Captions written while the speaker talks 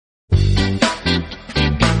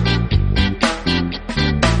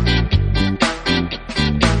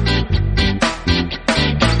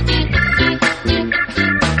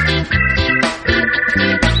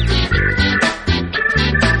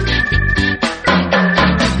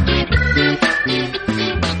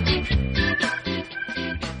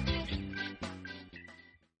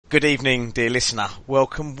Good evening, dear listener.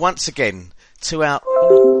 Welcome once again to our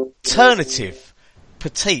alternative,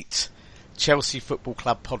 petite Chelsea Football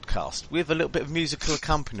Club podcast with a little bit of musical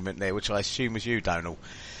accompaniment there, which I assume was you, Donal.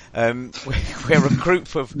 We're a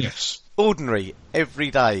group of ordinary,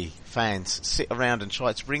 everyday fans sit around and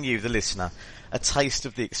try to bring you, the listener, a taste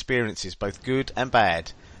of the experiences, both good and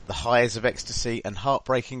bad, the highs of ecstasy and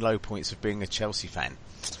heartbreaking low points of being a Chelsea fan.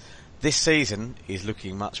 This season is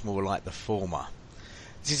looking much more like the former.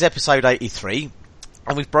 This is episode 83,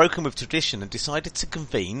 and we've broken with tradition and decided to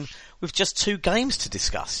convene with just 2 games to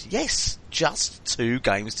discuss. Yes, just 2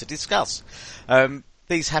 games to discuss.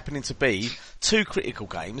 These happening to be 2 critical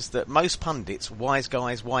games that most pundits, wise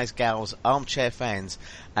guys, wise gals, armchair fans,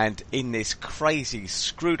 and in this crazy,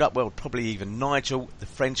 screwed up world, probably even Nigel, the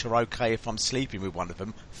French are okay if I'm sleeping with one of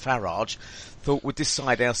them, Farage, thought would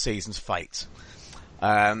decide our season's fate.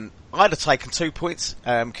 I'd have taken 2 points,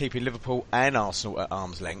 keeping Liverpool and Arsenal at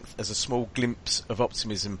arm's length as a small glimpse of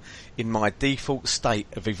optimism in my default state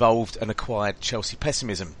of evolved and acquired Chelsea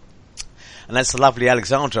pessimism. And as the lovely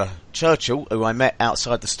Alexandra Churchill, who I met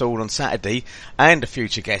outside the stall on Saturday, and a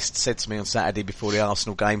future guest, said to me on Saturday before the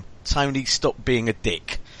Arsenal game, Tony, stop being a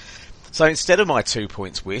dick. So instead of my 2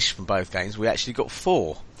 points wish from both games, we actually got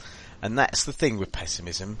 4. And that's the thing with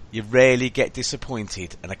pessimism. You rarely get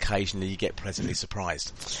disappointed, and occasionally you get pleasantly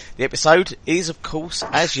surprised. The episode is, of course,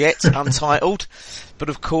 as yet untitled, but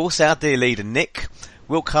of course our dear leader Nick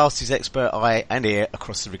will cast his expert eye and ear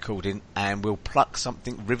across the recording and will pluck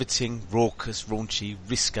something riveting, raucous, raunchy,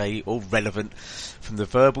 risque or relevant from the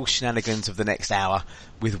verbal shenanigans of the next hour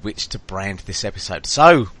with which to brand this episode.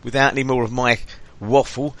 So, without any more of my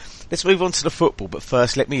waffle, let's move on to the football, but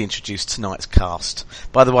first let me introduce tonight's cast.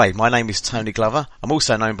 By the way, my name is Tony Glover. I'm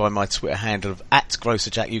also known by my Twitter handle of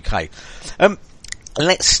 @GrocerJackUK.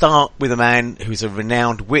 Let's start with a man who's a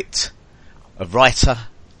renowned wit, a writer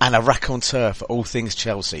and a raconteur for all things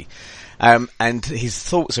Chelsea. And his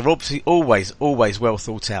thoughts are obviously always well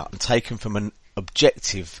thought out and taken from an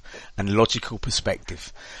objective and logical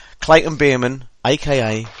perspective. Clayton Bierman,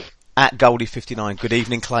 aka @Goldie59. Good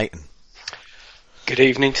evening, Clayton. Good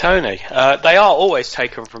evening, Tony. They are always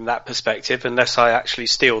taken from that perspective, unless I actually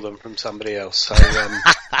steal them from somebody else. So,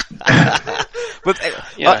 but,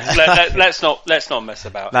 let's not mess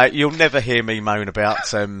about. No, you'll never hear me moan about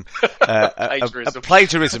plagiarism.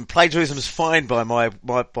 Plagiarism. Plagiarism's fine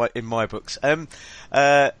in my books.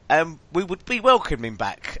 We would be welcoming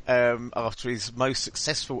back after his most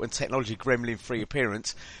successful and technology gremlin-free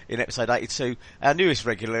appearance in episode 82, our newest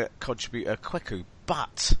regular contributor, Kweku,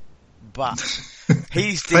 but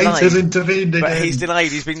he's delayed. Intervened again. But he's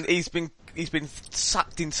delayed. He's been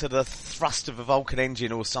sucked into the thrust of a Vulcan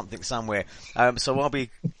engine or something somewhere. So I'll be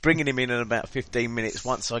bringing him in about 15 minutes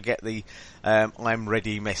once I get the I'm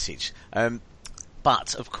ready message.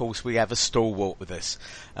 But of course we have a stalwart with us,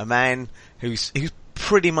 a man who's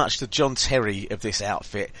pretty much the John Terry of this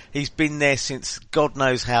outfit. He's been there since God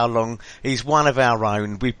knows how long. He's one of our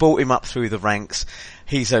own. We brought him up through the ranks.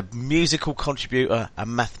 He's a musical contributor, a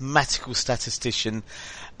mathematical statistician,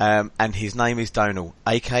 and his name is Donal,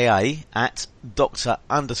 aka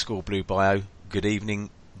 @Dr_Blue Bio. Good evening,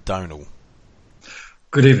 Donal.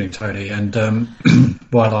 Good evening, Tony. And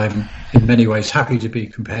while I'm in many ways happy to be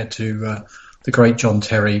compared to the great John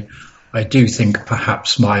Terry, I do think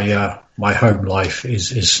perhaps my home life is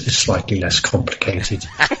slightly less complicated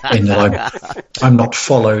in that I'm not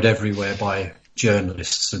followed everywhere by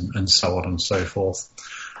journalists and so on and so forth.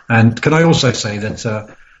 And can I also say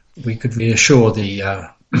that we could reassure the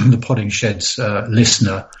Podding Sheds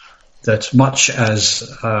listener that much as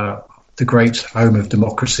the great home of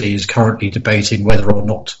democracy is currently debating whether or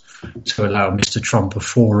not to allow Mr. Trump a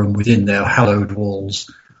forum within their hallowed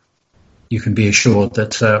walls, you can be assured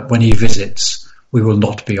that when he visits, we will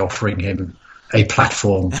not be offering him a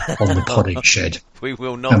platform on the Podding Shed. We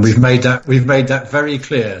will not. And we've made that very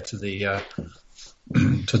clear to the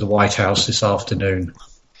White House this afternoon.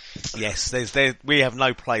 Yes, we have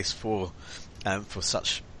no place for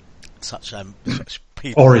such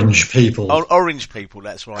people. Orange people. Orange people.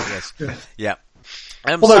 That's right. Yes. Yeah.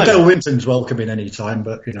 Although Del Winton's welcome in any time,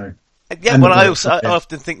 but you know. Yeah, well, I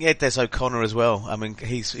often think Des O'Connor as well. I mean,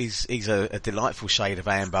 he's a delightful shade of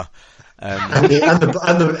amber. And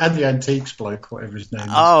the antiques bloke, whatever his name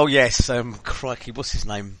is. Oh yes, crikey, what's his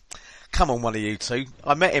name? Come on, one of you two.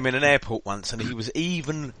 I met him in an airport once, and he was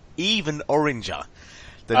even oranger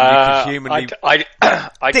than you could humanly. I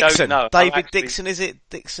Dixon, don't know. David Dixon, is it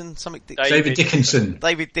Dixon? Something Dixon. David Dickinson.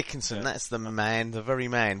 David Dickinson. That's the man, the very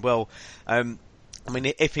man. Well, I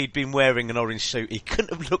mean, if he'd been wearing an orange suit, he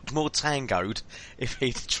couldn't have looked more tangoed if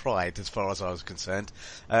he'd tried, as far as I was concerned.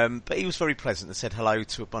 But he was very pleasant and said hello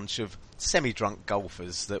to a bunch of semi-drunk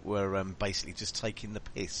golfers that were basically just taking the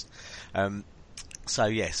piss. So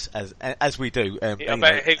yes, as we do.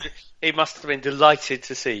 He must have been delighted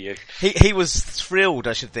to see you. He was thrilled,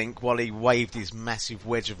 I should think, while he waved his massive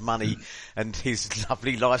wedge of money and his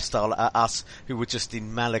lovely lifestyle at us, who were just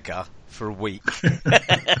in Malaga for a week.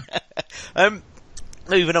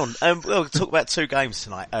 Moving on, we'll talk about two games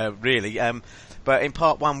tonight, really. But in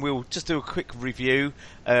part one, we'll just do a quick review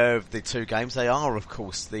of the two games. They are, of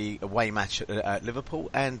course, the away match at Liverpool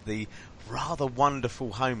and the rather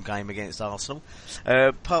wonderful home game against Arsenal.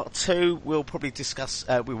 Part two, we'll probably discuss.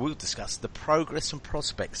 We will discuss the progress and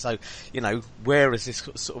prospects. So, where is this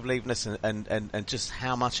sort of leaving us, and just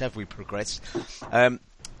how much have we progressed?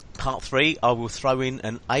 Part three, I will throw in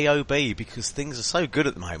an AOB because things are so good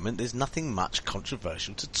at the moment. There's nothing much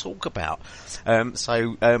controversial to talk about.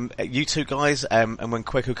 So you two guys, and when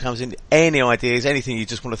Kweku comes in, any ideas, anything you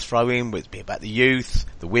just want to throw in, whether it be about the youth,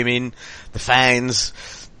 the women, the fans,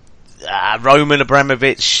 Roman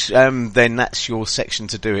Abramovich, then that's your section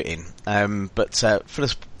to do it in. But for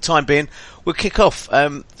the time being, we'll kick off.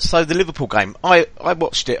 So the Liverpool game, I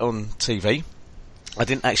watched it on TV. I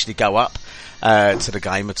didn't actually go up to the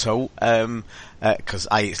game at all, because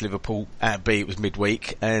A, it's Liverpool, B, it was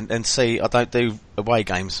midweek, and C, I don't do away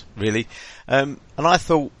games, really. And I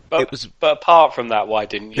thought it was... But apart from that, why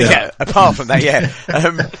didn't you? Yeah, apart from that, yeah.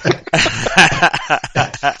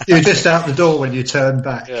 You were just out the door when you turned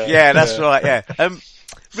back. Yeah, that's right, yeah.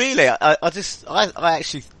 Really, I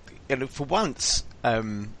actually, for once,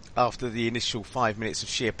 after the initial 5 minutes of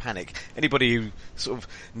sheer panic, anybody who sort of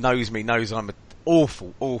knows me knows I'm a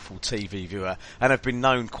awful TV viewer, and I've been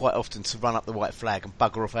known quite often to run up the white flag and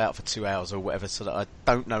bugger off out for 2 hours or whatever, so that I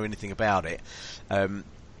don't know anything about it, and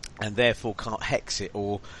therefore can't hex it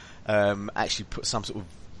or actually put some sort of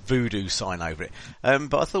voodoo sign over it.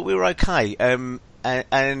 But I thought we were okay, and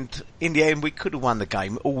in the end we could have won the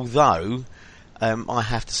game, although I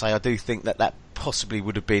have to say I do think that possibly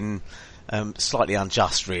would have been slightly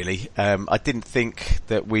unjust, really. I didn't think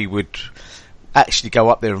that we would actually go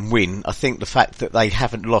up there and win. I think the fact that they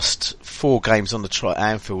haven't lost 4 games on the trot at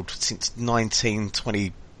Anfield since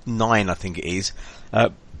 1929, I think it is,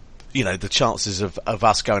 the chances of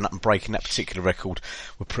us going up and breaking that particular record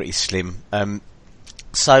were pretty slim.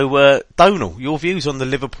 So, Donal, your views on the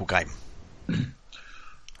Liverpool game?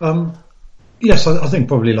 Yes, I think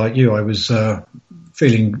probably like you, I was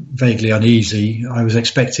feeling vaguely uneasy. I was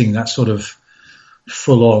expecting that sort of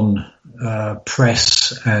full-on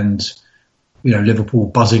press and Liverpool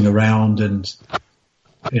buzzing around and,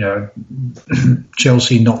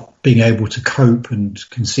 Chelsea not being able to cope and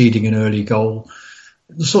conceding an early goal.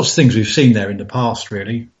 The sorts of things we've seen there in the past,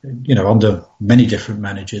 really, under many different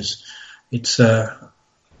managers. It's,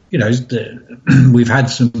 we've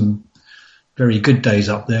had some very good days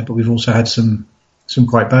up there, but we've also had some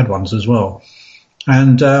quite bad ones as well.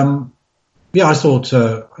 And, I thought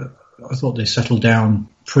they settled down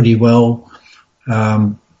pretty well.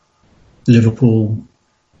 Liverpool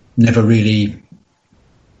never really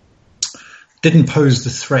didn't pose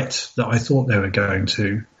the threat that I thought they were going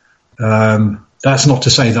to. That's not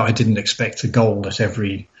to say that I didn't expect a goal at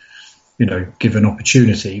every, given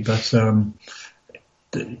opportunity, but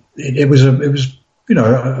it was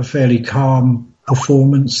a fairly calm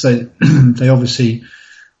performance. They obviously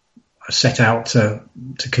set out to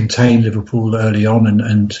contain Liverpool early on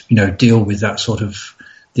and deal with that sort of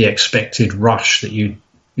the expected rush that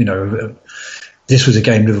this was a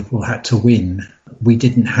game Liverpool had to win. We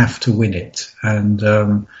didn't have to win it. And,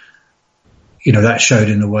 that showed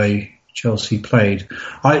in the way Chelsea played.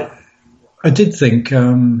 I did think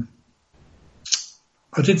that,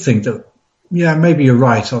 maybe you're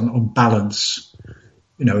right on balance.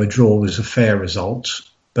 A draw was a fair result,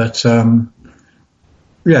 but, it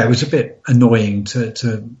was a bit annoying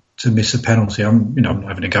to miss a penalty. I'm not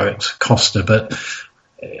having a go at Costa, but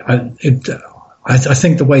I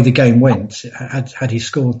think the way the game went, had he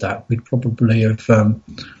scored that, we'd probably have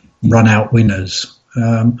run out winners.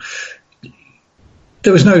 There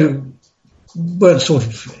was weren't sort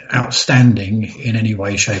of outstanding in any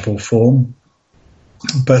way, shape or form.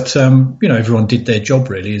 But, everyone did their job,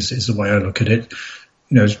 really, is the way I look at it.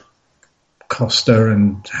 Costa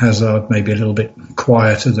and Hazard maybe a little bit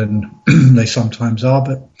quieter than they sometimes are,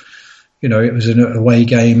 but, it was an away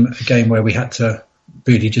game, a game where we had to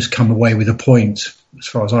really just come away with a point, as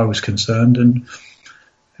far as I was concerned,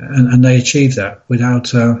 and they achieved that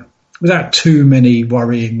without too many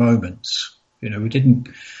worrying moments. We didn't.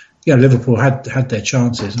 Liverpool had their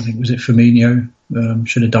chances. I think was it Firmino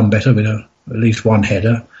Should have done better with at least one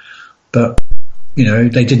header. But,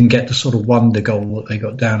 they didn't get the sort of wonder goal that they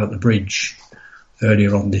got down at the Bridge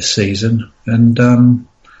earlier on this season. And,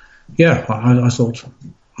 I thought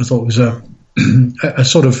it was a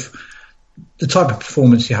sort of the type of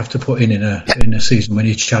performance you have to put in a season when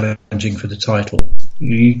you're challenging for the title.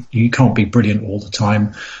 You can't be brilliant all the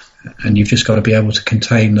time, and you've just got to be able to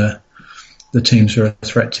contain the teams who are a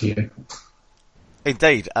threat to you.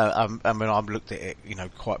 Indeed, I've looked at it,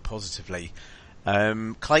 quite positively.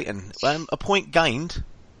 Clayton, a point gained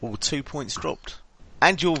or 2 points dropped,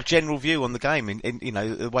 and your general view on the game, in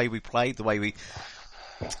the way we played, the way we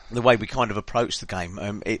kind of approached the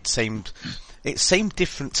game. It seemed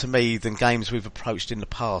different to me than games we've approached in the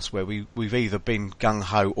past, where we've either been gung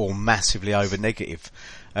ho or massively over negative.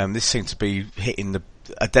 This seemed to be hitting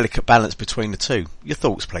a delicate balance between the two. Your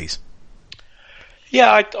thoughts, please.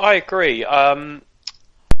 Yeah, I agree. I'd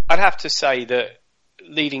have to say that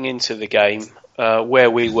leading into the game, where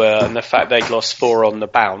we were and the fact they'd lost 4 on the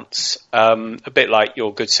bounce, a bit like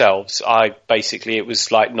your good selves, it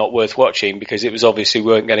was like not worth watching because it was obviously we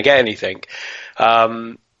weren't going to get anything.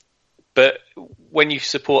 But when you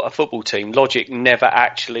support a football team, logic never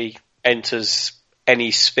actually enters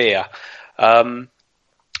any sphere. I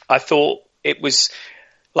thought it was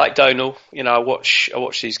like Donal, I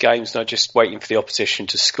watch these games and I'm just waiting for the opposition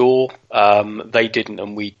to score. They didn't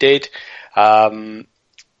and we did. It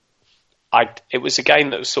was a game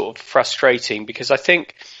that was sort of frustrating because I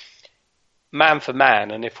think man for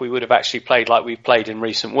man, and if we would have actually played like we've played in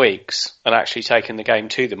recent weeks and actually taken the game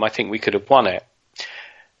to them, I think we could have won it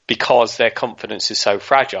because their confidence is so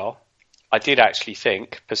fragile. I did actually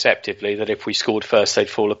think perceptively that if we scored first, they'd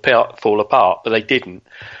fall apart, but they didn't.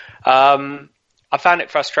 I found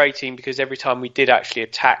it frustrating because every time we did actually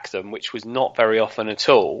attack them, which was not very often at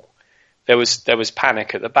all, there was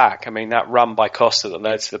panic at the back. I mean, that run by Costa that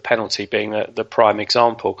led to the penalty being the prime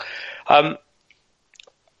example.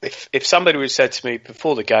 If somebody would have said to me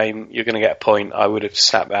before the game, you're going to get a point, I would have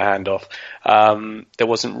snapped their hand off. There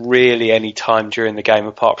wasn't really any time during the game,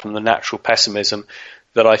 apart from the natural pessimism,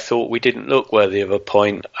 that I thought we didn't look worthy of a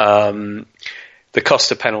point. The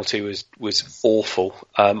Costa penalty was awful.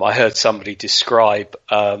 I heard somebody describe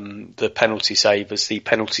the penalty save as the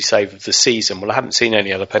penalty save of the season. Well, I haven't seen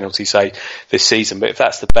any other penalty save this season, but if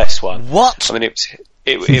that's the best one, what? I mean,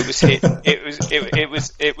 it was hit.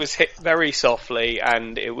 It was hit very softly,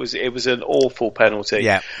 and it was an awful penalty.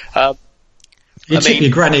 Yeah. You took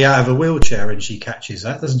your granny out of a wheelchair and she catches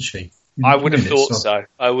that, doesn't she? I would have thought so.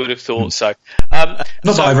 Not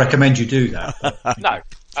that I recommend you do that. But, no.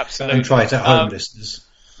 Absolutely. Don't try it at home, listeners.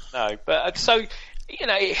 No, but so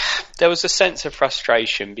there was a sense of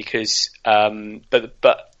frustration because,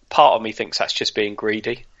 but part of me thinks that's just being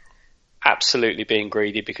greedy, absolutely being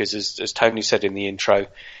greedy. Because as Tony said in the intro,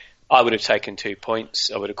 I would have taken 2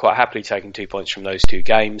 points. I would have quite happily taken 2 points from those two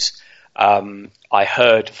games. I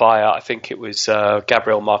heard via, I think it was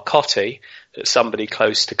Gabriel Marcotti, that somebody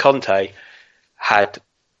close to Conte had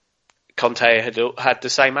the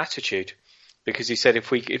same attitude. Because he said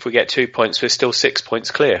if we get 2 points, we're still 6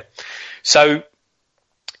 points clear. So,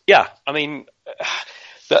 yeah, I mean,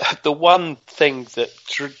 the one thing that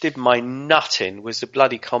did my nut in was the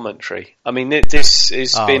bloody commentary. I mean, this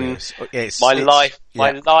has been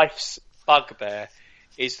my life's bugbear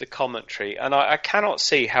is the commentary, and I cannot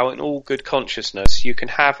see how, in all good consciousness, you can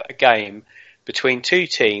have a game between two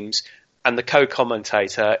teams and the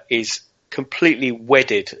co-commentator is completely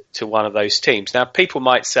wedded to one of those teams. Now, people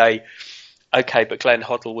might say, okay, but Glenn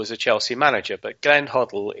Hoddle was a Chelsea manager, but Glenn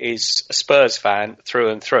Hoddle is a Spurs fan through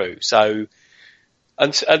and through. So,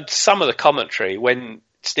 and some of the commentary, when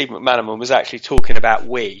Steve McManaman was actually talking about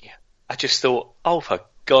we, I just thought, oh, for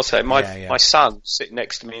God's sake, my son sitting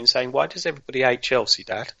next to me and saying, why does everybody hate Chelsea,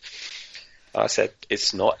 Dad? I said,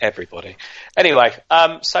 it's not everybody. Anyway,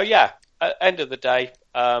 at the end of the day,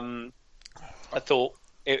 I thought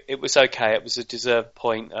it was okay. It was a deserved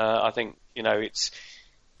point. I think, it's,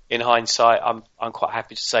 in hindsight, I'm quite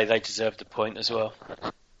happy to say they deserved the point as well.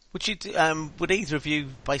 Would either of you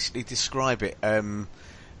basically describe it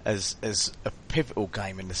as a pivotal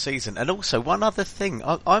game in the season? And also, one other thing,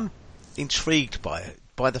 I'm intrigued by it,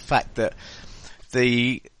 by the fact that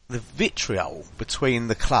the vitriol between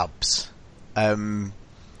the clubs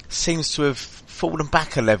seems to have fallen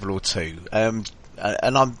back a level or two, and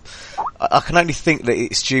I can only think that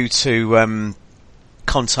it's due to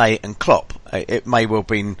Conte and Klopp. It may well have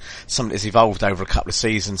been something that's evolved over a couple of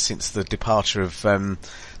seasons since the departure of the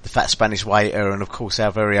fat Spanish waiter and, of course,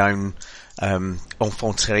 our very own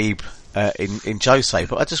enfant terrible, in Jose.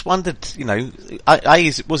 But I just wondered,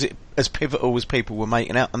 was it as pivotal as people were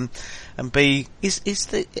making out, and B, has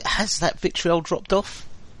that vitriol dropped off?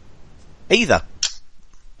 Either.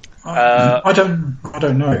 I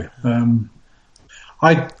don't know.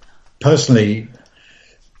 I personally,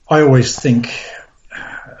 I always think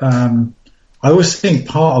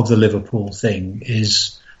part of the Liverpool thing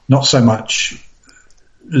is not so much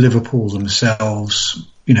Liverpool themselves,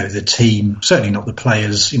 the team, certainly not the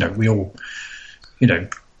players. We all,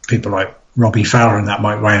 people like Robbie Fowler and that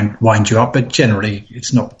might wind you up, but generally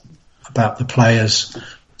it's not about the players.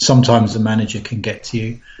 Sometimes the manager can get to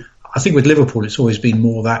you. I think with Liverpool, it's always been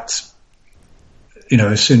more that,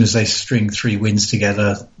 as soon as they string 3 wins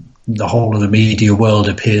together, the whole of the media world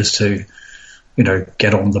appears to,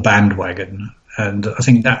 get on the bandwagon. And I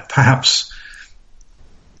think that perhaps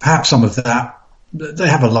some of that, they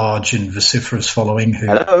have a large and vociferous following who...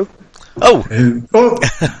 Hello. Oh.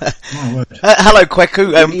 My word. Hello,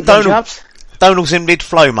 Kweku. Donald's in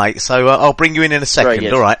mid-flow, mate, so I'll bring you in a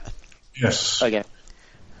second, all right? Yes. Okay.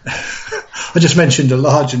 I just mentioned a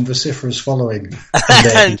large and vociferous following.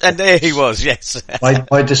 And there he was, yes.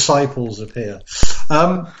 my disciples appear.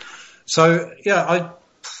 I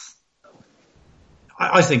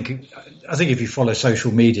think if you follow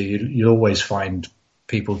social media, you'll always find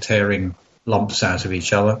people tearing lumps out of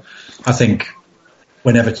each other. I think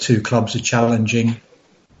whenever 2 clubs are challenging,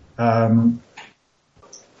 the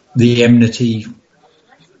enmity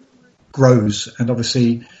grows, and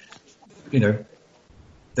obviously,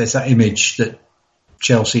 there's that image that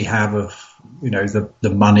Chelsea have of,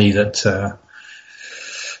 the money that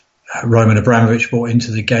Roman Abramovich brought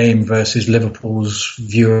into the game versus Liverpool's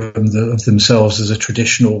view of themselves as a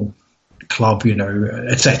traditional club,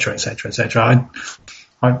 et cetera, et cetera, et cetera.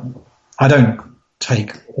 I don't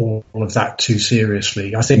take all of that too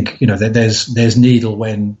seriously. I think, there's needle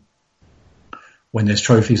when there's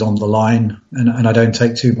trophies on the line, and I don't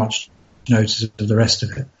take too much notice of the rest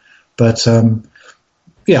of it. But,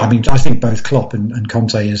 I think both Klopp and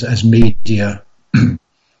Conte as media,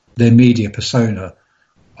 their media persona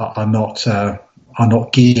are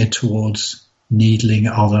not geared towards needling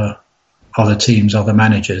other teams, other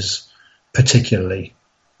managers, particularly.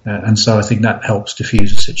 And so I think that helps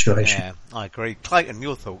diffuse the situation. Yeah, I agree. Clayton,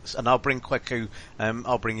 your thoughts? And I'll bring Kweku,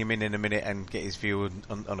 I'll bring him in a minute and get his view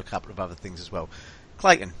on a couple of other things as well.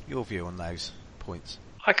 Clayton, your view on those points?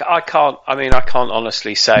 I can't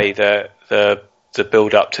honestly say that the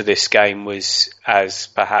build up to this game was as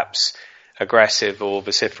perhaps aggressive or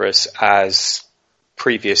vociferous as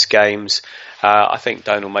previous games. I think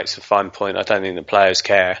Donald makes a fine point. I don't think the players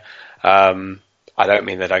care. I don't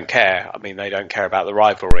mean they don't care. I mean, they don't care about the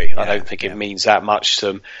rivalry. Yeah, I don't think it means that much to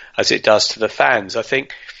them as it does to the fans. I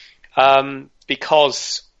think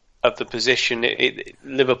because of the position,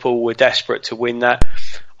 Liverpool were desperate to win that.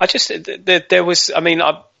 There was,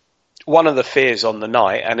 one of the fears on the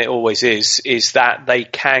night, and it always is that they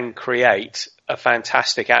can create a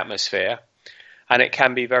fantastic atmosphere, and it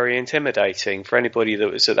can be very intimidating for anybody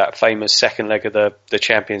that was at that famous second leg of the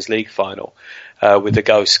Champions League final with the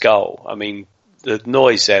ghost goal. The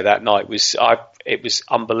noise there that night was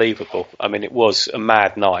unbelievable. It was a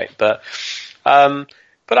mad night, but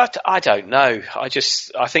I don't know. I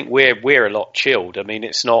think we're a lot chilled.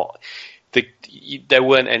 It's not. There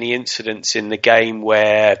weren't any incidents in the game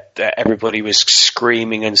where everybody was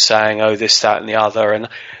screaming and saying, "Oh, this, that, and the other." And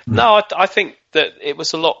no, I think that it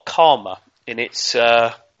was a lot calmer in its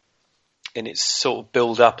sort of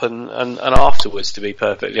build up and afterwards. To be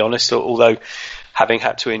perfectly honest, although having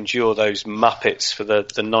had to endure those Muppets for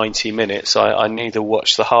the 90 minutes, I neither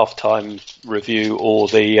watched the halftime review or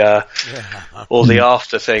the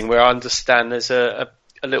after thing, where I understand there's a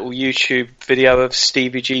little YouTube video of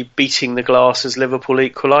Stevie G beating the glass as Liverpool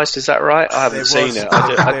equalised. Is that right? I haven't seen it.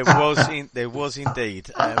 There was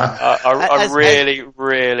indeed. I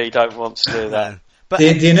really don't want to do that. But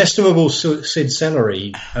the inestimable Sid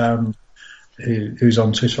Celery, who's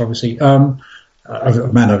on Twitter, obviously, a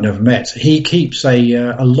man I've never met. He keeps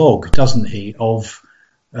a log, doesn't he, of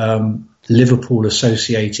Liverpool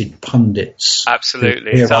associated pundits.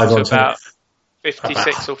 Absolutely, it's up to about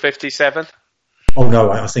 56 or 57. Oh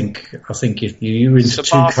no, I think if you're into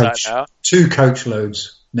two coach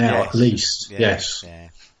loads now, yes, at least. Yes. Yeah.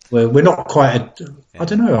 We're not quite I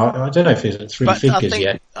don't know if he's at 3 figures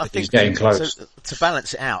yet. I think he's getting close. To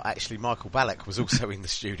balance it out, actually, Michael Ballack was also in the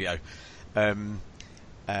studio, and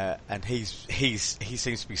he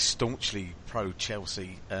seems to be staunchly pro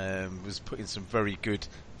Chelsea. Was putting some very good,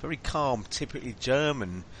 very calm, typically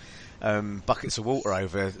German buckets of water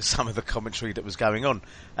over some of the commentary that was going on.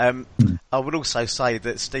 I would also say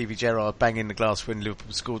that Stevie Gerrard banging the glass when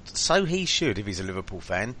Liverpool scored, so he should if he's a Liverpool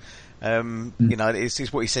fan. You know,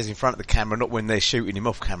 it's what he says in front of the camera, not when they're shooting him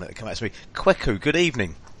off camera. They come out to me. Kweku, good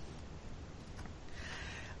evening.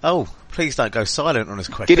 Oh, please don't go silent on us,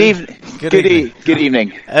 Kweku. Good evening. Good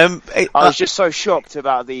evening. I was just so shocked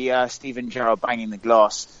about the Steven Gerrard banging the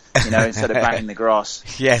glass, you know, instead of banging the grass.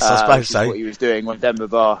 Yes, I suppose so. What he was doing when Denver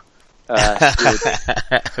Bar.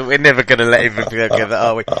 We're never going to let him forget that,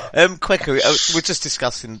 are we? Kweku, we're just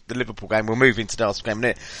discussing the Liverpool game. We'll move into the Arsenal game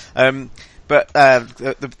in a minute. But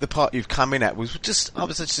the part you've come in at was I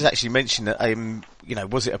was just actually mentioning that, you know,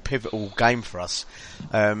 was it a pivotal game for us?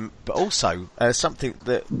 But also something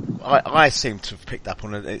that I seem to have picked up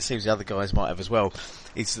on, and it seems the other guys might have as well,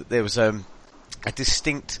 is that there was a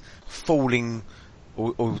distinct falling,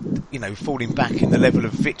 or you know, falling back in the level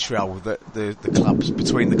of vitriol that the clubs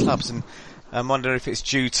between the clubs, and I'm wondering if it's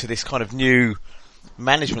due to this kind of new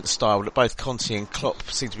management style that both Conte and Klopp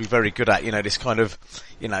seem to be very good at. You know, this kind of,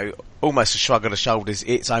 you know, almost a shrug of the shoulders.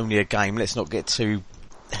 It's only a game. Let's not get too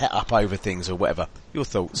het up over things or whatever. Your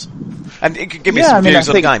thoughts? And give me some views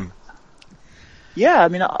on the game. Yeah, I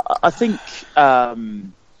mean, I think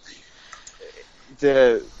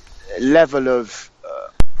the level of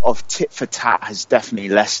tit for tat has definitely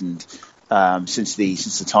lessened since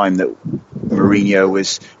the time that Mourinho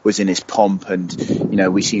was in his pomp, and you know,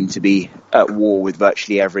 we seem to be at war with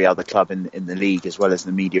virtually every other club in the league, as well as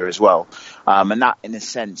the media as well, and that in a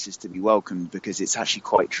sense is to be welcomed, because it's actually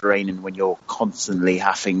quite draining when you're constantly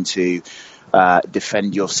having to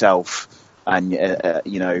defend yourself and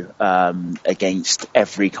you know, against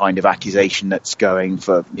every kind of accusation that's going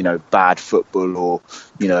for, you know, bad football or,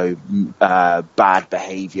 you know, bad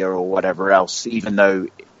behaviour or whatever else. Even though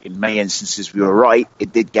in many instances we were right,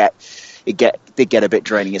 it did get a bit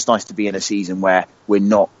draining. It's nice to be in a season where we're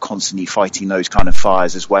not constantly fighting those kind of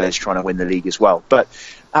fires, as well as trying to win the league as well. But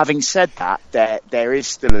having said that, there is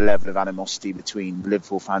still a level of animosity between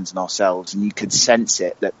Liverpool fans and ourselves, and you could sense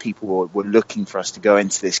it, that people were looking for us to go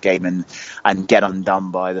into this game and get undone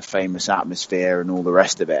by the famous atmosphere and all the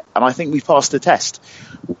rest of it. And I think we passed the test.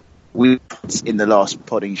 We, in the last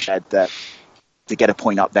Podding Shed, that to get a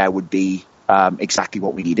point up there would be exactly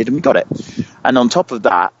what we needed, and we got it. And on top of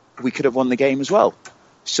that, we could have won the game as well.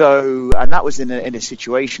 So, and that was in a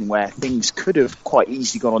situation where things could have quite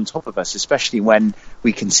easily gone on top of us, especially when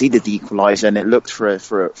we conceded the equaliser, and it looked for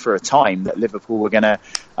a time that Liverpool were going to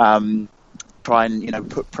try and, you know,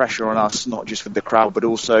 put pressure on us, not just with the crowd, but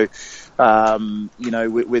also you know,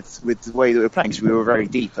 with the way that we were playing, because we were very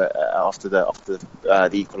deep after the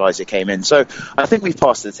equaliser came in. So I think we've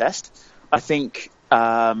passed the test. I think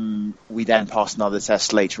we then passed another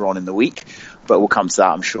test later on in the week, but we'll come to that,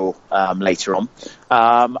 I'm sure, later on.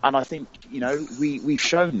 And I think, you know, we've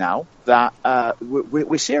shown now that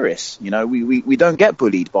we're serious. You know, we don't get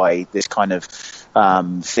bullied by this kind of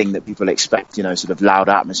thing that people expect, you know, sort of loud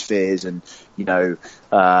atmospheres and, you know,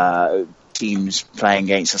 teams playing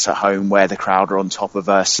against us at home where the crowd are on top of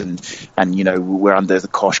us and you know, we're under the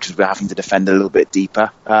cosh because we're having to defend a little bit deeper.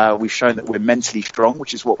 We've shown that we're mentally strong,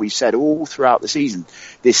 which is what we've said all throughout the season.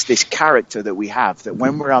 This character that we have, that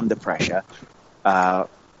when we're under pressure,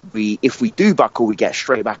 if we do buckle, we get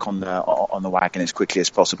straight back on the wagon as quickly as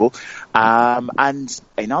possible. And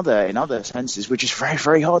in other senses, we're just very,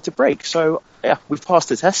 very hard to break. So yeah, we've passed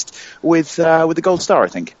the test with the gold star, I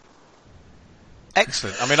think.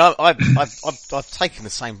 Excellent. I mean, I've taken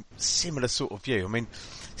the similar sort of view. I mean,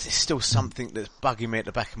 there's still something that's bugging me at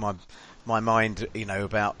the back of my mind, you know,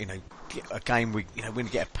 about, you know, a game we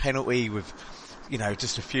get a penalty with, you know,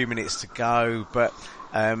 just a few minutes to go. But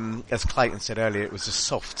as Clayton said earlier, it was a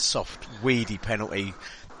soft, weedy penalty.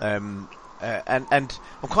 And I'm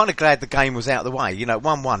kind of glad the game was out of the way. You know,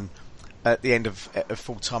 1-1 at the end of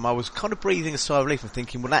full time. I was kind of breathing a sigh of relief and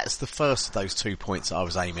thinking, well, that's the first of those 2 points that I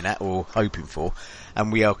was aiming at or hoping for,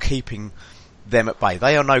 and we are keeping them at bay.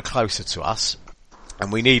 They are no closer to us,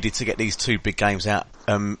 and we needed to get these two big games out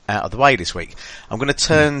of the way this week. I'm going to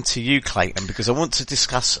turn to you, Clayton, because I want to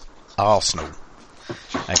discuss Arsenal.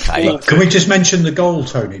 Okay. Can we just mention the goal,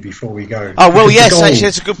 Tony, before we go? Oh, well, yes, actually,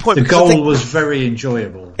 that's a good point. The goal was very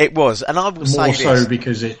enjoyable. It was, and I will say this. More so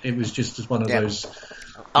because it was just as one of those...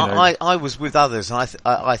 I was with others, and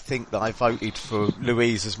I think that I voted for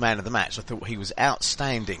Luiz as man of the match. I thought he was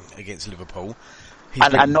outstanding against Liverpool.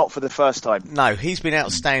 And not for the first time. No, he's been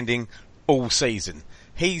outstanding all season.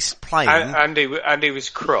 He's playing... And he was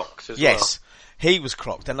crocked as well. Yes, he was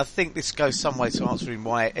crocked. And I think this goes some way to answering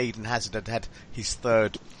why Eden Hazard had his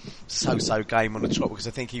third so-so game on the trot, because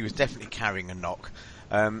I think he was definitely carrying a knock.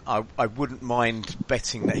 I wouldn't mind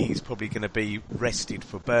betting that he's probably going to be rested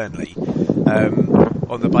for Burnley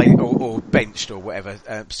on the or benched or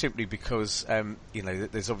whatever, simply because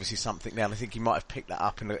there's obviously something there. And I think he might have picked that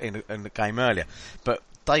up in the game earlier, but.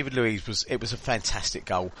 David Luiz was a fantastic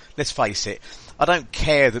goal. Let's face it. I don't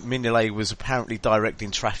care that Mignolet was apparently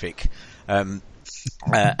directing traffic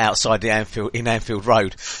outside the Anfield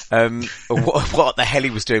Road. Or what the hell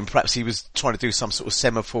he was doing? Perhaps he was trying to do some sort of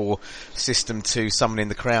semaphore system to someone in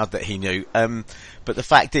the crowd that he knew. But the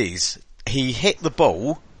fact is, he hit the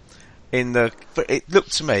ball. It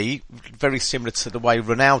looked to me very similar to the way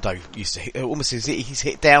Ronaldo used to hit. Almost as he's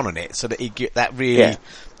hit down on it so that he'd get that really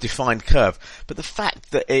defined curve. But the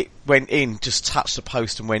fact that it went in, just touched the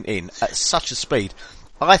post and went in at such a speed,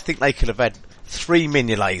 I think they could have had 3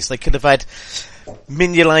 Mignolets. They could have had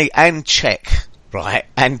Mignolet and Cech, right?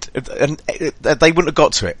 And they wouldn't have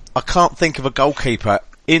got to it. I can't think of a goalkeeper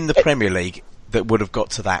in the Premier League that would have got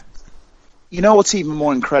to that. You know what's even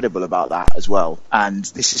more incredible about that as well, and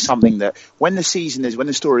this is something that when the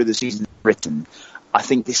story of the season is written, I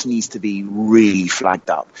think this needs to be really flagged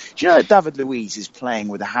up. Do you know that David Luiz is playing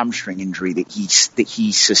with a hamstring injury that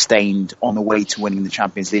he sustained on the way to winning the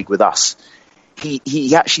Champions League with us? He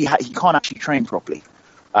can't actually train properly.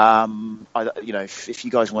 If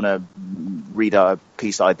you guys want to read a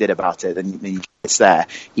piece that I did about it, then it's there.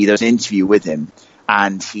 There was an interview with him,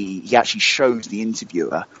 and he actually shows the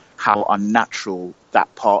interviewer how unnatural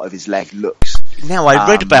that part of his leg looks. Now, I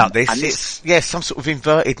read about this. It's some sort of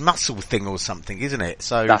inverted muscle thing or something, isn't it?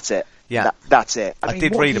 So that's it. Yeah, that's it. I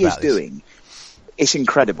did read about this. It's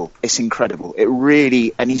incredible. It's incredible. It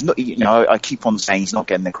really, and he's not. I keep on saying he's not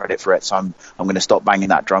getting the credit for it, so I'm going to stop banging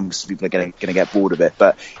that drum because people are going to get bored of it.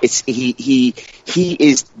 But he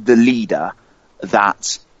is the leader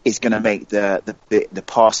that is going to make the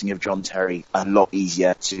passing of John Terry a lot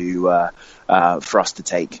easier for us to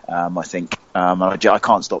take. I think. I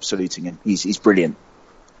can't stop saluting him. He's brilliant.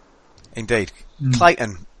 Indeed,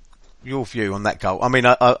 Clayton. Your view on that goal? I mean,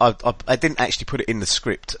 I didn't actually put it in the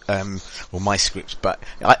script, or my script, but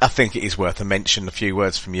I think it is worth a mention. A few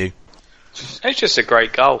words from you. It's just a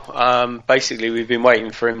great goal. Basically, we've been waiting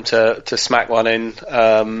for him to smack one in.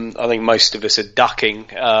 I think most of us are ducking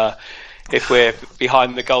if we're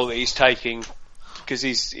behind the goal that he's taking, because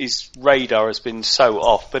his radar has been so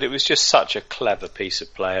off. But it was just such a clever piece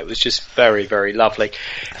of play. It was just very, very lovely.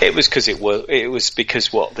 It was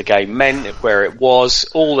because what the game meant, where it was.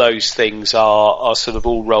 All those things are sort of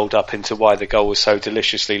all rolled up into why the goal was so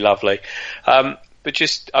deliciously lovely. But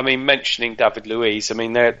just, I mean, mentioning David Luiz, I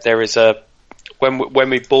mean, there is when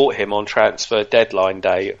we bought him on transfer deadline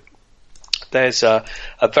day, there's a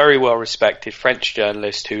very well respected French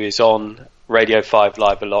journalist who is on Radio 5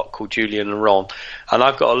 Live a lot called Julien Laurent, and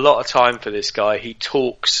I've got a lot of time for this guy. He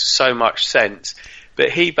talks so much sense, but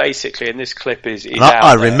he basically, in this clip is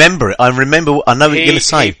I remember it. I know what you're going to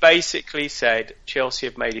say. He basically said Chelsea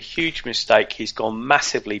have made a huge mistake. He's gone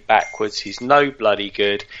massively backwards. He's no bloody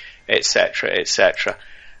good, etc., etc.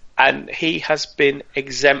 And he has been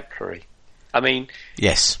exemplary. I mean,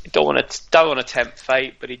 yes, don't want to tempt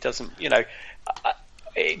fate, but he doesn't.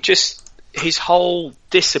 It just. His whole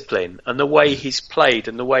discipline and the way he's played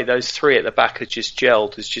and the way those three at the back have just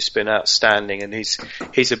gelled has just been outstanding, and he's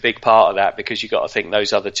a big part of that, because you've got to think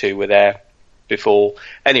those other two were there before.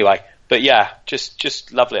 Anyway, but yeah,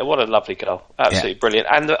 just lovely. What a lovely goal. Absolutely brilliant.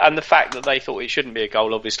 And the fact that they thought it shouldn't be a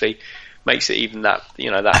goal obviously makes it even that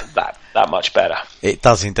much better. It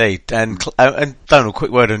does indeed. And Donald,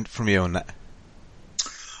 quick word from you on that.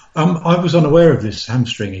 I was unaware of this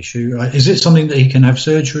hamstring issue. Is it something that he can have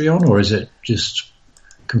surgery on, or is it just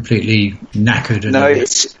completely knackered? No,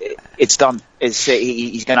 it's done.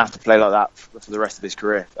 He's going to have to play like that for the rest of his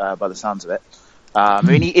career, by the sounds of it. I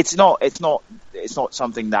mean, it's not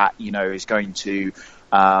something that is going to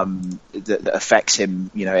that affects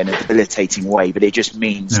him, in a debilitating way. But it just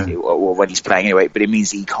means, or when he's playing anyway. But it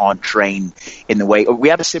means that he can't train in the way. We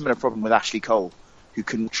had a similar problem with Ashley Cole, who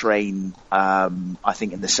couldn't train, I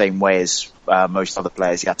think, in the same way as most other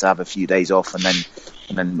players. He had to have a few days off and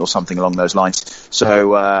then or something along those lines.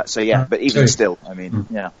 So yeah, but even still, I mean,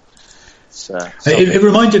 yeah. It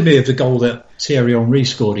reminded me of the goal that Thierry Henry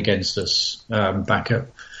scored against us back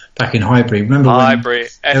in Highbury. Remember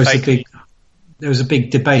when there was a big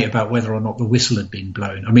debate about whether or not the whistle had been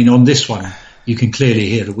blown. I mean, on this one, you can clearly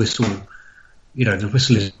hear the whistle. The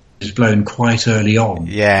whistle is blown quite early on.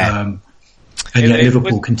 Yeah. And yet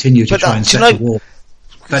Liverpool continue to try and set the wall.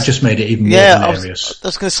 That just made it even more hilarious. I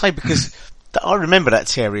was going to say, because I remember that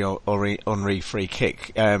Thierry Henry free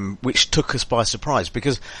kick, which took us by surprise,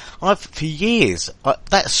 because for years,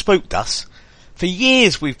 that spooked us. For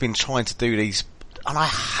years we've been trying to do these I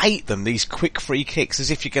hate them, these quick free kicks,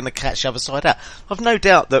 as if you're going to catch the other side out. I've no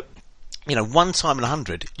doubt that, one time in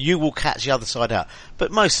 100, you will catch the other side out.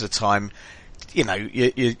 But most of the time,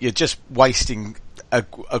 you're just wasting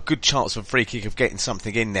a good chance of a free kick of getting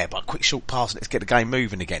something in there. But a quick short pass, let's get the game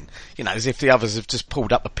moving again. As if the others have just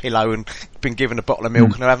pulled up a pillow and been given a bottle of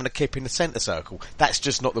milk and are having a kip in the centre circle. That's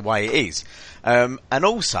just not the way it is. And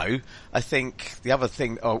also, I think the other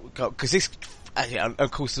thing, because this,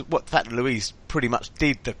 of course, the fact that Luiz pretty much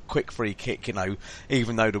did the quick free kick,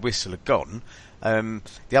 even though the whistle had gone.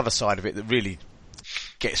 The other side of it that really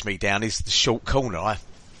gets me down is the short corner. I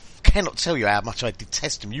cannot tell you how much I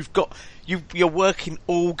detest him. You're working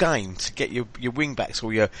all game to get your wing backs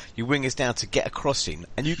or your wingers down to get a crossing,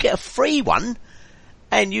 and you get a free one,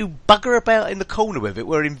 and you bugger about in the corner with it,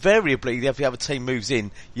 where invariably if the other team moves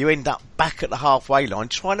in, you end up back at the halfway line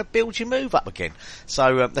trying to build your move up again.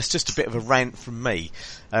 So that's just a bit of a rant from me.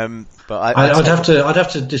 But I'd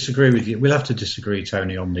have to disagree with you. We'll have to disagree,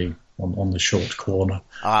 Tony, on the short corner.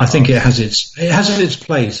 I think it has its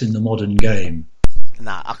place in the modern game.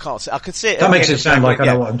 No, I can't. I could see it. That makes it sound like I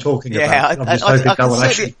know what I'm talking about. I'm just hoping no one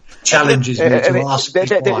actually challenges me to ask me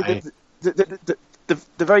why.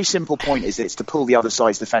 The very simple point is it's to pull the other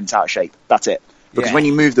side's defence out of shape. That's it. Because when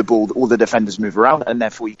you move the ball, all the defenders move around, and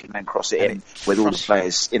therefore you can then cross it in with all the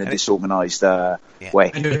players in a disorganised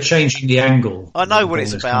way. And you're changing the angle. I know what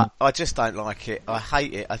it's about. I just don't like it. I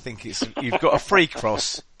hate it. I think you've got a free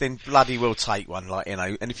cross, then bloody will take one,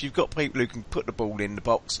 and if you've got people who can put the ball in the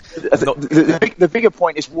box. The bigger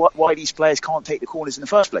point is why these players can't take the corners in the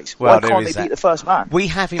first place. Why can't they beat the first man? We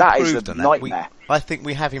have improved on that. Nightmare. I think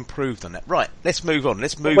we have improved on that. Right, let's move on.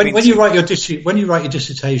 Let's move. When you write your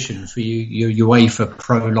dissertation for your UEFA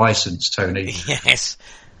Pro license, Tony. Yes.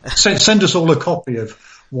 Send us all a copy of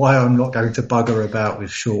why I'm not going to bugger about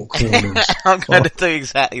with short corners. I'm going to do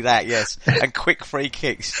exactly that, yes. And quick free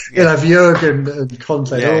kicks. You'll have Jurgen and Conte,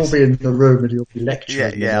 they'll all be in the room and you'll be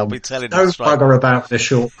lecturing. Yeah, I'll be telling them. Don't bugger about the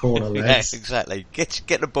short corner, lads. Yes, exactly. Get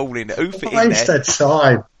the ball in, oof it in Waste there. that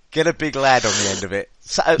time. Get a big lad on the end of it.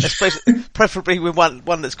 So, preferably with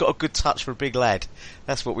one that's got a good touch for a big lad.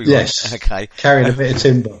 That's what we want. Okay. Carrying a bit of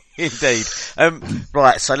timber. Indeed.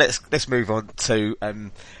 Right, so let's move on to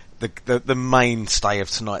the mainstay of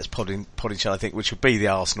tonight's podding show, I think, which will be the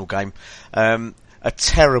Arsenal game. A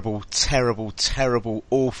terrible,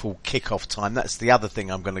 awful kick-off time. That's the other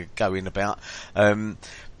thing I'm going to go in about.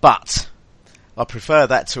 But I prefer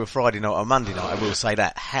that to a Friday night or Monday night, I will say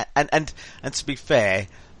that. And to be fair,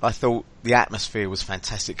 I thought the atmosphere was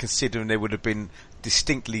fantastic, considering there would have been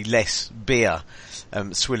distinctly less beer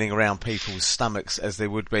swilling around people's stomachs as there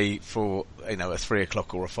would be for a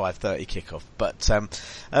 3:00 or a 5:30 kickoff. But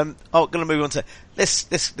I'm going to move on to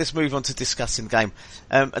let's move on to discussing the game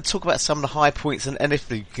and talk about some of the high points and if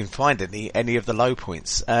you can find any of the low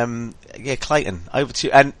points. Clayton, over to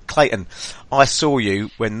you. And Clayton, I saw you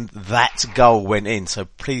when that goal went in, so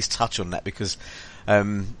please touch on that because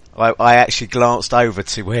I actually glanced over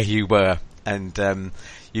to where you were and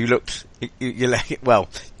you looked.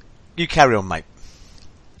 You carry on, mate.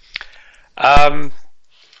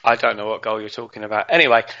 I don't know what goal you're talking about.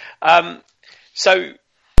 Anyway, so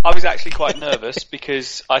I was actually quite nervous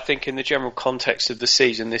because I think in the general context of the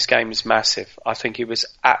season, this game is massive. I think it was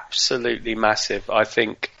absolutely massive. I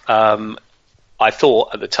think, I thought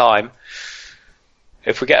at the time,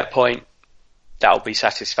 if we get a point, that'll be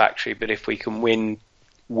satisfactory. But if we can win,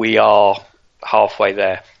 we are halfway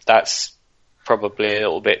there. That's probably a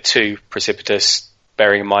little bit too precipitous,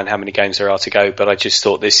 bearing in mind how many games there are to go, but I just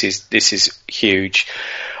thought this is huge.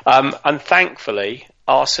 And thankfully,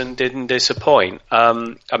 Arsenal didn't disappoint.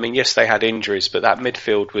 Yes, they had injuries, but that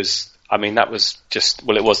midfield was, that was just,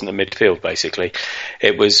 it wasn't a midfield, basically.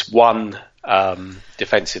 It was one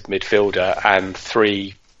defensive midfielder and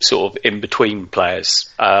three sort of in-between players.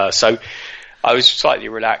 So I was slightly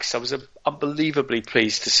relaxed. I was unbelievably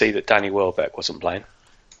pleased to see that Danny Welbeck wasn't playing.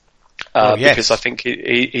 Because I think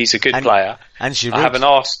he's a good player. And Giroud. I haven't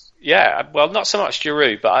not so much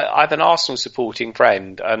Giroud, but I have an Arsenal supporting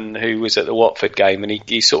friend and who was at the Watford game, and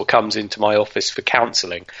he sort of comes into my office for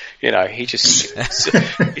counselling. He just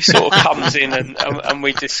he sort of comes in and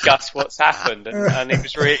we discuss what's happened, and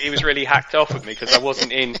he was really hacked off with me because I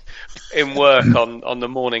wasn't in work on the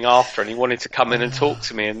morning after, and he wanted to come in and talk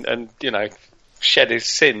to me and shed his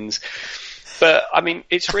sins. But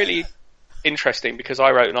it's really interesting because I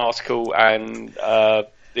wrote an article and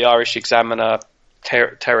the Irish Examiner,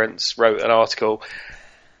 Terence, wrote an article,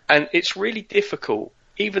 and it's really difficult,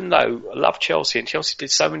 even though I love Chelsea and Chelsea did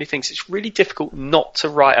so many things, it's really difficult not to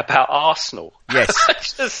write about Arsenal.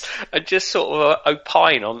 Yes. I just sort of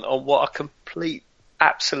opine on what a complete,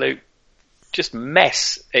 absolute just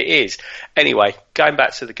mess it is. Anyway, going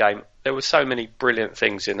back to the game, there were so many brilliant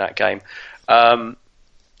things in that game.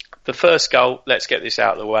 The first goal, let's get this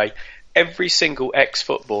out of the way. Every single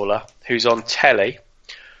ex-footballer who's on telly,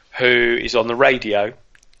 who is on the radio,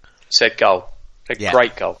 said goal.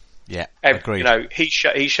 Great goal. Yeah, agreed. You know, he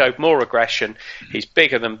showed more aggression. He's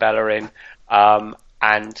bigger than Bellerin,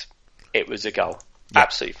 and it was a goal. Yeah.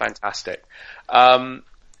 Absolutely fantastic.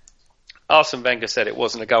 Arsene Wenger said it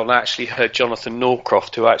wasn't a goal, and I actually heard Jonathan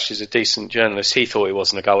Norcroft, who actually is a decent journalist, he thought it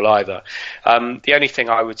wasn't a goal either. The only thing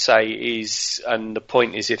I would say is, and the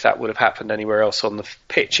point is, if that would have happened anywhere else on the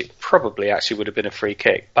pitch, it probably actually would have been a free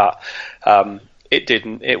kick, but it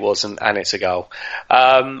didn't, it wasn't, and it's a goal.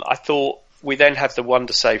 I thought we then had the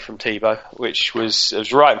wonder save from Thibaut, which was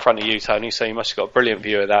right in front of you, Tony, so you must have got a brilliant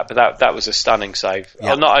view of that, but that was a stunning save.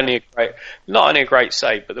 Yeah. Not only a great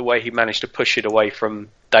save, but the way he managed to push it away from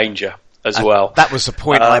danger as well. That was the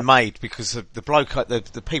point I made, because the bloke,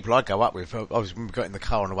 the people I go up with, I got in the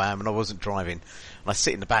car on the way home and I wasn't driving, and I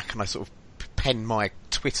sit in the back and I sort of pen my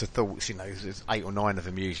Twitter thoughts, you know, there's 8 or 9 of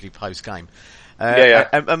them usually post-game.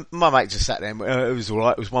 And my mate just sat there and went, it was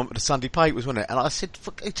alright, it was one with the Sunday papers, wasn't it? And I said,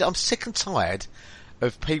 I'm sick and tired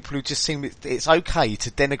of people who just seem it's okay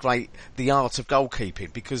to denigrate the art of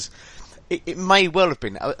goalkeeping, because it may well have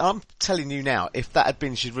been, I'm telling you now, if that had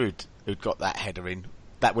been Giroud who'd got that header in,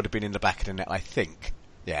 that would have been in the back of the net, I think.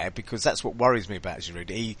 Yeah, because that's what worries me about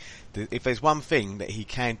Giroud. If there's one thing that he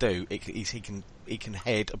can do, he can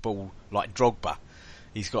head a ball like Drogba.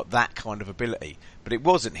 He's got that kind of ability. But it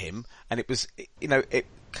wasn't him, and it was, you know,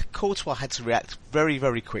 Courtois had to react very,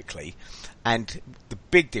 very quickly, and the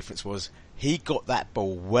big difference was he got that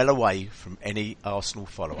ball well away from any Arsenal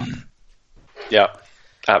follow-up. Yeah.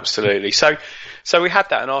 Absolutely. So we had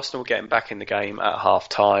that, and Arsenal getting back in the game at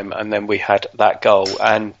half-time, and then we had that goal.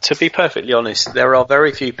 And to be perfectly honest, there are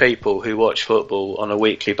very few people who watch football on a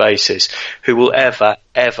weekly basis who will ever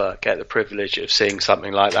get the privilege of seeing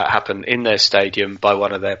something like that happen in their stadium by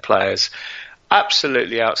one of their players.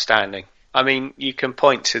 Absolutely outstanding. I mean, you can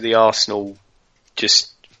point to the Arsenal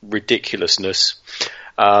just ridiculousness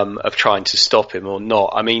of trying to stop him or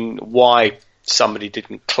not. I mean, why somebody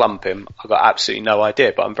didn't clump him, I've got absolutely no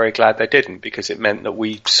idea, but I'm very glad they didn't, because it meant that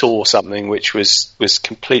we saw something which was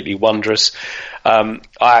completely wondrous. I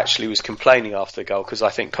actually was complaining after the goal because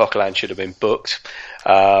I think Coquelin should have been booked,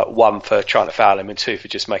 1 for trying to foul him, and 2 for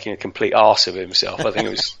just making a complete arse of himself. I think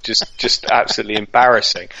it was just absolutely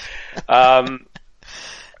embarrassing. And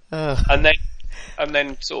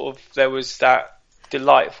then sort of there was that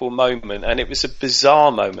delightful moment, and it was a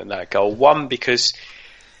bizarre moment, that goal. One, because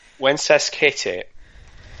when Cesc hit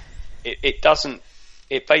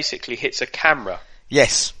it basically hits a camera.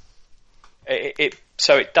 Yes.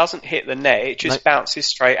 So it doesn't hit the net, it just bounces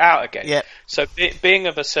straight out again. Yeah. So being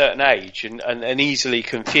of a certain age and easily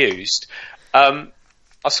confused, I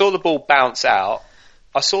saw the ball bounce out,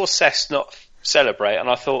 I saw Cesc not celebrate, and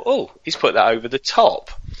I thought, oh, he's put that over the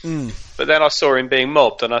top. But then I saw him being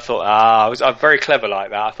mobbed, and I thought, I'm very clever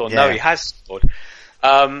like that. I thought, no, he has scored.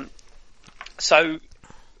 So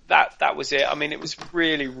that was it. I mean, it was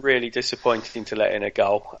really, really disappointing to let in a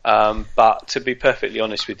goal. But to be perfectly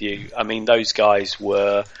honest with you, I mean, those guys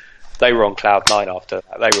were on cloud 9 after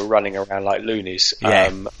that. They were running around like loonies.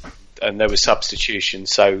 Yeah. And there was substitution,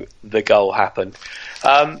 so the goal happened.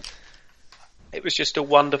 It was just a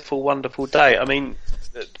wonderful, wonderful day. I mean,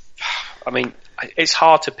 it's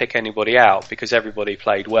hard to pick anybody out because everybody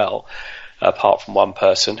played well, apart from one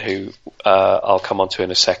person who I'll come on to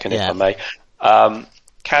in a second, if I may.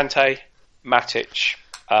 Kante, Matic,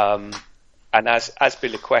 and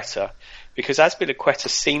Azpilicueta, because Azpilicueta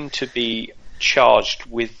seemed to be charged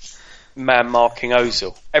with man-marking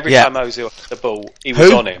Ozil. Every time Ozil had the ball, he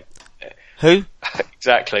was on him. Who?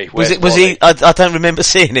 Exactly. Was he? I don't remember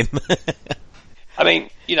seeing him. I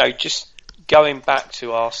mean, you know, just going back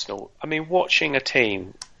to Arsenal, I mean, watching a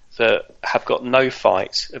team that have got no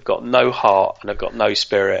fight, have got no heart, and have got no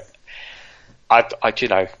spirit,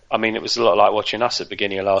 I mean, it was a lot like watching us at the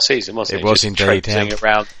beginning of last season, wasn't it? It was indeed. Traipsing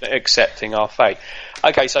around, accepting our fate.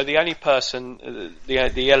 Okay, so the only person,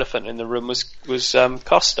 the elephant in the room was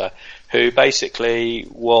Costa, who basically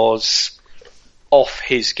was off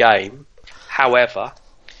his game. However,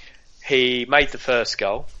 he made the first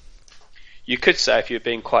goal. You could say, if you're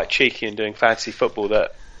being quite cheeky and doing fantasy football,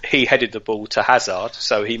 that he headed the ball to Hazard,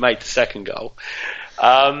 so he made the second goal.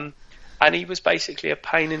 And he was basically a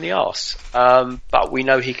pain in the arse. But we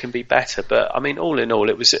know he can be better. But I mean, all in all,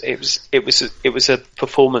 it was a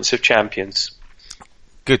performance of champions.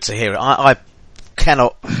 Good to hear it. I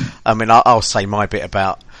cannot. I mean, I'll say my bit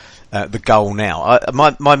about the goal now.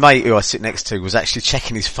 My mate who I sit next to was actually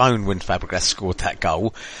checking his phone when Fabregas scored that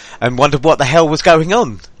goal and wondered what the hell was going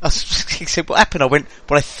on. He said, "What happened?" I went,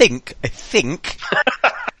 "Well, I think that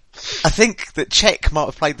Cech might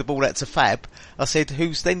have played the ball out to Fab." I said,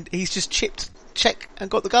 he's just chipped Cech and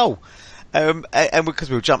got the goal. And because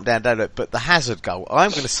we'll jump down it, but the Hazard goal,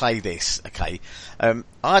 I'm going to say this, okay,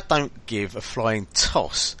 I don't give a flying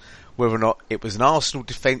toss whether or not it was an Arsenal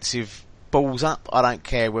defensive balls up. I don't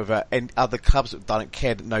care whether any other clubs, I don't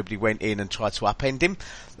care that nobody went in and tried to upend him.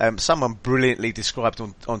 Someone brilliantly described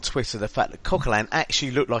on Twitter the fact that Coquelin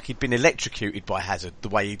actually looked like he'd been electrocuted by Hazard, the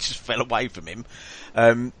way he just fell away from him.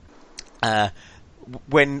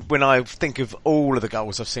 When I think of all of the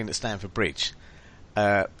goals I've seen at Stamford Bridge,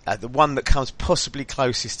 the one that comes possibly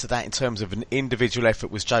closest to that in terms of an individual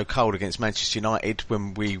effort was Joe Cole against Manchester United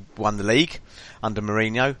when we won the league under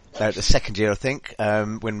Mourinho, the second year I think,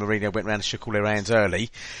 when Mourinho went round and shook all their hands early,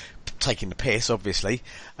 taking the piss obviously.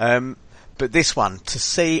 But this one, to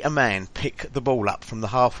see a man pick the ball up from the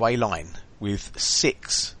halfway line with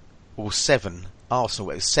 6 or 7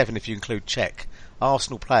 Arsenal, 7 if you include Cech,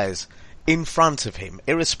 Arsenal players in front of him,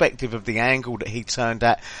 irrespective of the angle that he turned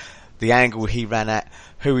at, the angle he ran at,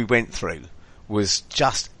 who he went through, was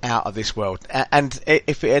just out of this world. And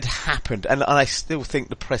if it had happened, and I still think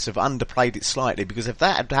the press have underplayed it slightly, because if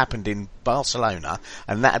that had happened in Barcelona,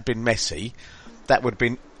 and that had been Messi, that would have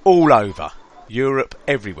been all over Europe,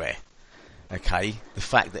 everywhere. Okay? The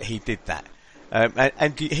fact that he did that.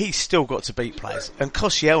 And he's still got to beat players. And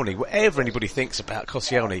Koscielny, whatever anybody thinks about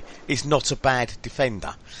Koscielny, is not a bad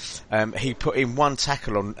defender. He put in one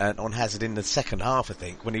tackle on Hazard in the second half, I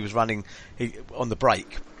think, when he was running on the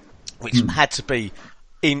break, which had to be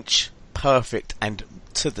inch perfect and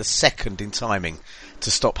to the second in timing to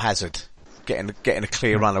stop Hazard getting a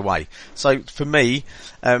clear run away. So for me,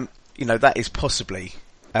 that is possibly,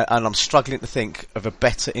 and I'm struggling to think of a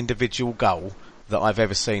better individual goal that I've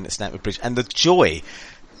ever seen at Stamford Bridge, and the joy,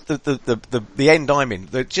 the end I'm in,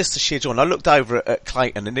 just the sheer joy. And I looked over at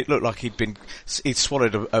Clayton, and it looked like he'd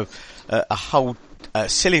swallowed a whole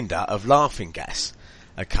cylinder of laughing gas.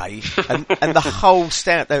 Okay, and the whole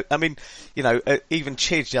stand. I mean, even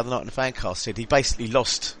Chidge the other night on the Fancast said he basically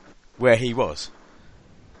lost where he was.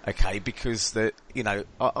 Okay, because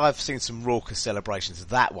I've seen some raucous celebrations.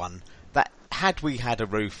 That one, that had we had a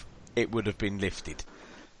roof, it would have been lifted.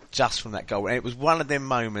 Just from that goal. And it was one of them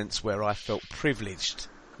moments where I felt privileged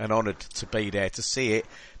and honoured to be there to see it,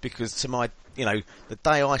 because to my, the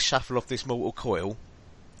day I shuffle off this mortal coil,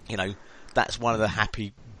 that's one of the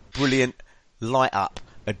happy, brilliant, light up,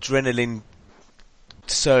 adrenaline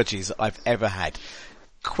surges that I've ever had.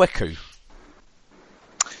 Kweku.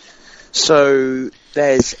 So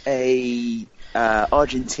there's a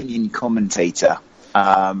Argentinian commentator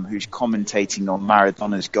who's commentating on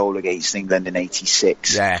Maradona's goal against England in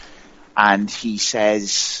 '86. Yeah. And he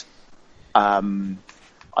says, I'll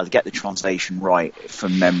get the translation right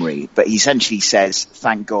from memory, but he essentially says,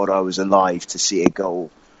 "Thank God I was alive to see a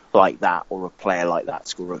goal like that, or a player like that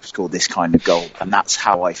score this kind of goal." And that's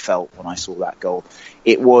how I felt when I saw that goal.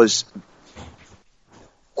 It was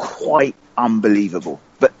quite unbelievable.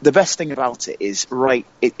 But the best thing about it is,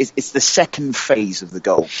 it's the second phase of the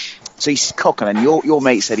goal. So he's Coquelin, and your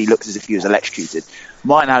mate said he looked as if he was electrocuted.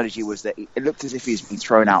 My analogy was that it looked as if he was being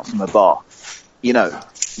thrown out from a bar.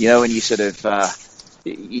 When you sort of,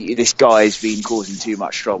 this guy's been causing too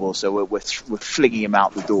much trouble, so we're flinging him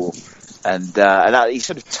out the door. And he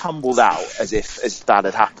sort of tumbled out as that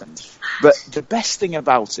had happened. But the best thing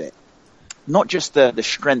about it, not just the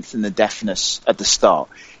strength and the deftness at the start,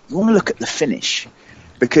 you want to look at the finish.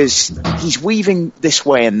 Because he's weaving this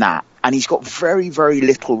way and that, and he's got very, very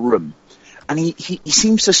little room. And he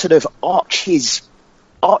seems to sort of arch his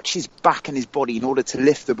back and his body in order to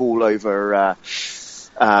lift the ball over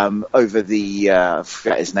the, I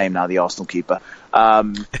forget his name now, the Arsenal keeper. But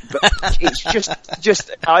it's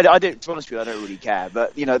just, I don't, to be honest with you, I don't really care.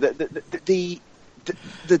 But, the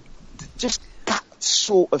just that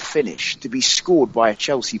sort of finish to be scored by a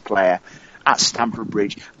Chelsea player at Stamford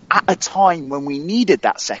Bridge at a time when we needed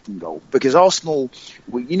that second goal, because Arsenal,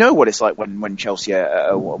 you know what it's like when Chelsea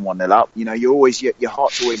are 1-0 up. Your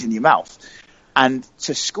heart's always in your mouth, and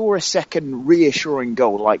to score a second reassuring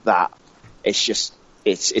goal like that, it's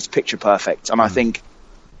picture perfect. And I think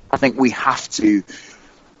we have to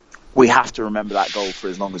remember that goal for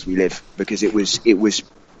as long as we live, because it was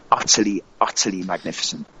utterly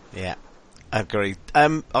magnificent. Yeah. Agreed. I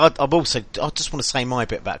just want to say my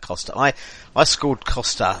bit about Costa. I scored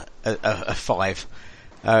Costa a 5.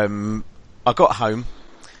 I got home,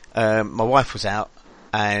 my wife was out,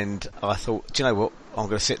 and I thought, do you know what? I'm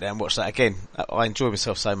going to sit there and watch that again. I enjoy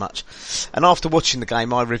myself so much. And after watching the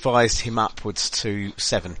game, I revised him upwards to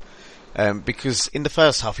 7. Because in the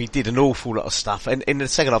first half he did an awful lot of stuff, and in the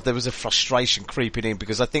second half there was a frustration creeping in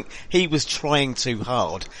because I think he was trying too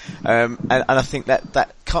hard, and I think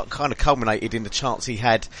that kind of culminated in the chance he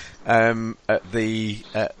had at the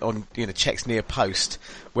on Czech's near post,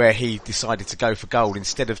 where he decided to go for goal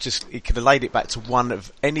instead of just he could have laid it back to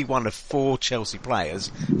any one of 4 Chelsea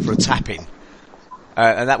players for a tap-in,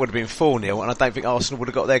 and that would have been 4-0, and I don't think Arsenal would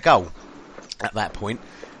have got their goal at that point.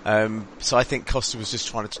 So I think Costa was just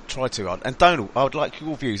try too hard. And Donald, I would like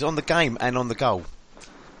your views on the game and on the goal.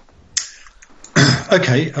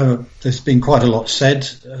 Okay, there's been quite a lot said.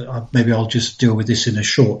 Maybe I'll just deal with this in a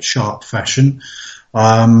short, sharp fashion.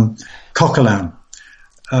 Coquelin.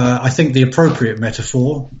 I think the appropriate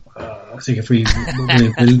metaphor. I think if we're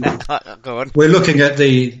looking at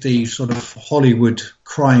the sort of Hollywood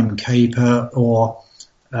crime caper or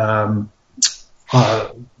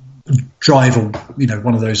drive, or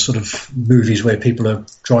one of those sort of movies where people are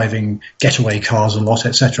driving getaway cars a lot,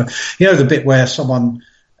 etc. The bit where someone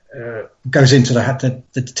goes into the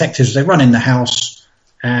detectives, they run in the house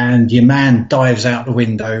and your man dives out the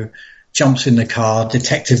window, jumps in the car,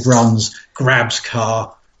 detective runs, grabs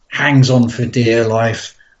car, hangs on for dear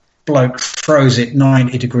life, bloke throws it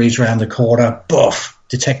 90 degrees round the corner, boof,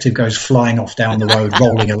 detective goes flying off down the road,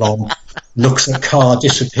 rolling along, looks at car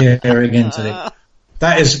disappearing into it.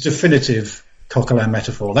 That is a definitive Coquelin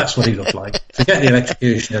metaphor. That's what he looked like. Forget the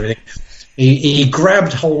electrocution and everything. He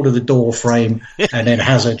grabbed hold of the door frame and then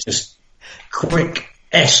Hazard just quick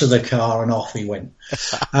S of the car and off he went.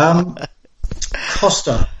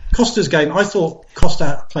 Costa's game, I thought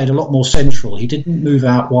Costa played a lot more central. He didn't move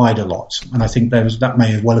out wide a lot, and I think that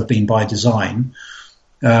may well have been by design,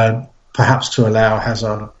 perhaps to allow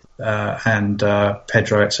Hazard and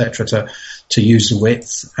Pedro, etc., to use the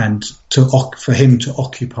width and for him to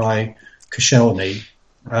occupy Koscielny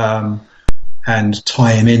and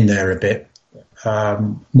tie him in there a bit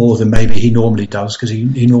more than maybe he normally does, because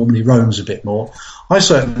he normally roams a bit more. I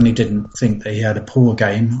certainly didn't think that he had a poor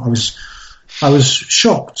game. I was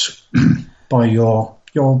shocked by your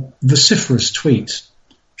vociferous tweet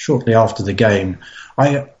shortly after the game.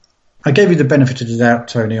 I gave you the benefit of the doubt,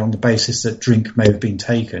 Tony, on the basis that drink may have been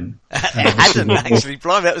taken. Hadn't actually,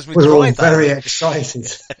 blimey, that was my we were all very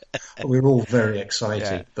excited. We were all very excited,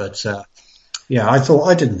 yeah. But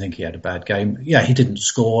I didn't think he had a bad game. Yeah, he didn't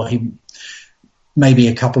score. He maybe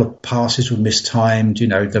a couple of passes were mistimed.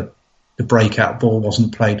 The breakout ball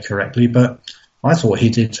wasn't played correctly, but I thought he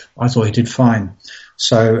did fine.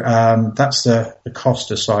 So that's the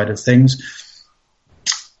Costa side of things.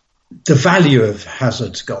 The value of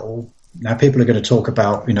Hazard's goal. Now, people are going to talk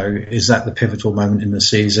about, is that the pivotal moment in the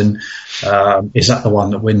season? Is that the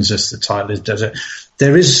one that wins us the title? Does it?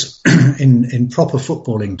 There is, in proper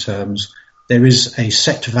footballing terms, there is a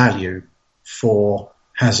set value for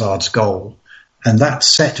Hazard's goal. And that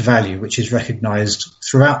set value, which is recognised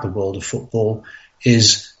throughout the world of football,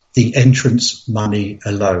 is the entrance money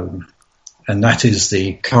alone. And that is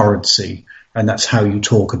the currency. And that's how you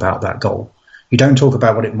talk about that goal. You don't talk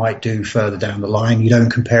about what it might do further down the line. You don't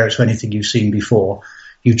compare it to anything you've seen before.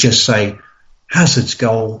 You just say, Hazard's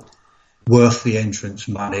goal, worth the entrance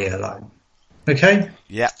money alone. Okay?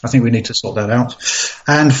 Yeah. I think we need to sort that out.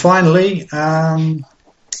 And finally,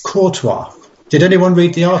 Courtois. Did anyone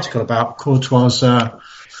read the article about Courtois'...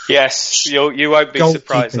 yes, you won't be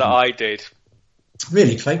surprised that I did.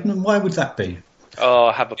 Really, Clayton? And why would that be? Oh,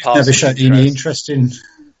 I have a past. Never showed any interest in...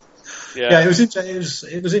 Yeah, it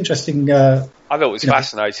was interesting. I thought it was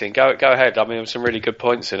fascinating. Go ahead. I mean, there were some really good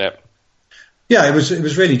points in it. Yeah, it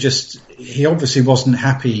was really just, he obviously wasn't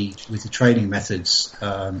happy with the training methods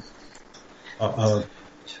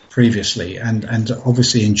previously, and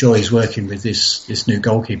obviously enjoys working with this new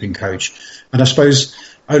goalkeeping coach. And I suppose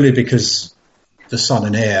only because the son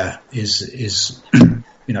and heir is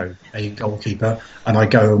a goalkeeper, and I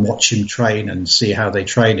go and watch him train and see how they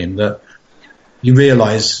train him, that you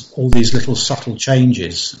realise all these little subtle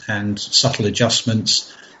changes and subtle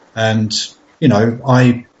adjustments, and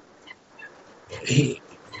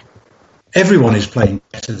everyone is playing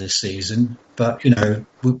better this season. But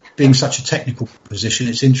being such a technical position,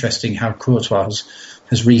 it's interesting how Courtois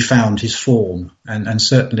has refound his form, and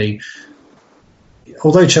certainly,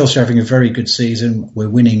 although Chelsea are having a very good season, we're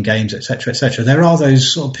winning games, etc., etc. There are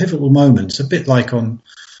those sort of pivotal moments, a bit like on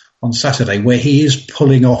Saturday, where he is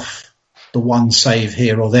pulling off the one save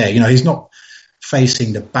here or there. He's not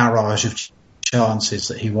facing the barrage of chances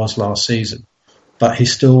that he was last season, but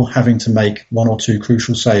he's still having to make one or two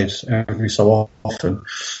crucial saves every so often,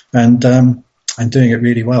 and doing it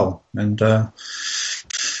really well. And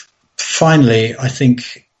finally, I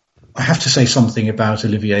think I have to say something about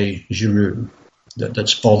Olivier Giroud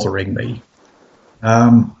that's bothering me.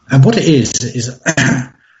 And what it is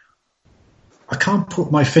I can't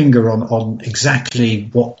put my finger on exactly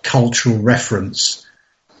what cultural reference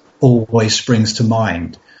always springs to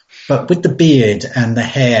mind. But with the beard and the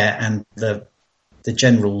hair and the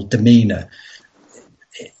general demeanour,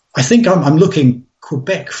 I think I'm looking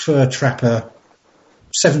Quebec fur trapper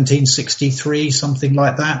 1763, something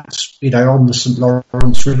like that, on the St.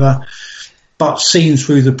 Lawrence River, but seen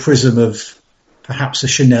through the prism of perhaps a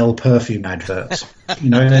Chanel perfume advert.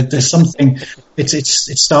 There's something,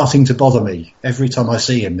 it's starting to bother me every time I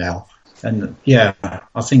see him now. And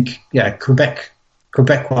I think,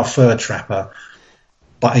 Quebecois fur trapper,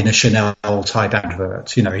 but in a Chanel type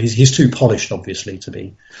advert. He's too polished, obviously, to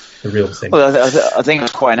be the real thing. Well, I think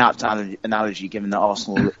it's quite an apt analogy, given that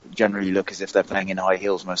Arsenal generally look as if they're playing in high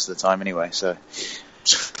heels most of the time anyway. So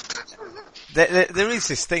there is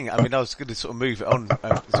this thing. I mean, I was going to sort of move it on,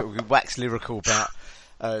 sort of wax lyrical about,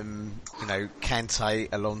 Kante,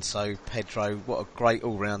 Alonso, Pedro. What a great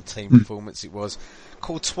all-round team performance it was.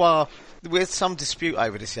 Courtois, we had some dispute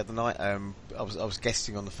over this the other night. I was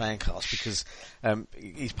guesting on the Fancast because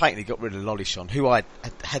he's patently got rid of Lollichon, who I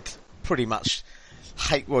had pretty much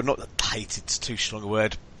not hated, it's too strong a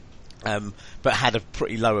word, but had a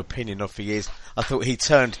pretty low opinion of for years. I thought he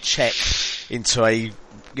turned Cech into a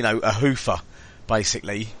hoofer,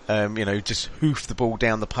 basically. Just hoof the ball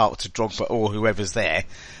down the park to Drogba or whoever's there,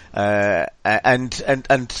 and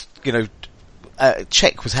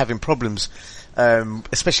Cech was having problems.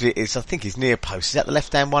 Especially I think his near post. Is that the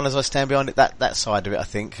left-hand one as I stand behind it? That side of it, I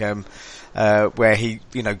think, where he,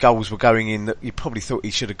 goals were going in that you probably thought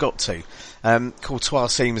he should have got to. Courtois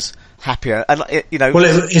seems happier. And,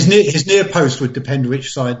 Well, his near post would depend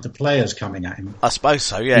which side the player's coming at him. I suppose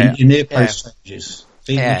so, yeah. Your near post changes.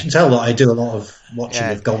 You can tell that I do a lot of watching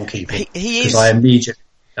of goalkeeping. Because I immediately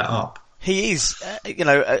pick that up. He is,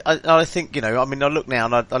 I think, I look now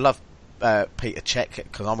and I love Peter Cech,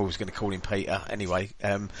 because I'm always going to call him Peter anyway.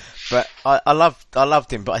 But I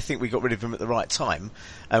loved him, but I think we got rid of him at the right time.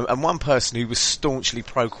 And one person who was staunchly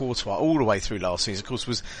pro Courtois all the way through last season, of course,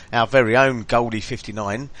 was our very own Goldie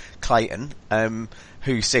 59, Clayton,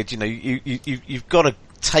 who said, you've got to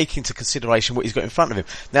take into consideration what he's got in front of him.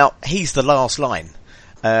 Now, he's the last line,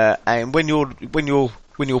 and when your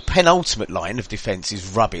penultimate line of defence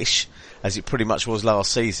is rubbish, as it pretty much was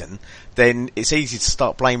last season, then it's easy to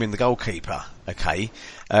start blaming the goalkeeper, okay?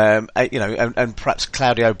 And perhaps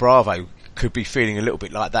Claudio Bravo could be feeling a little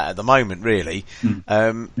bit like that at the moment, really.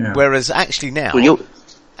 Whereas actually now,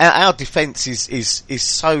 our defence is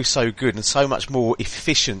so good and so much more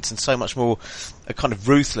efficient and so much more kind of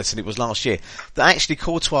ruthless than it was last year, that actually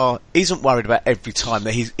Courtois isn't worried about every time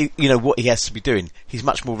that he's, what he has to be doing. He's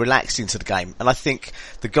much more relaxed into the game. And I think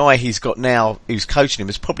the guy he's got now who's coaching him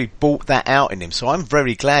has probably brought that out in him. So I'm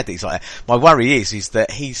very glad that he's like that. My worry is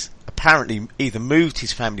that he's apparently either moved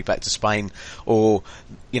his family back to Spain or,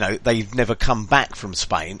 they've never come back from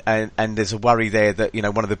Spain. And there's a worry there that,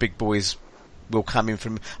 one of the big boys will come in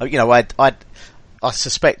from, I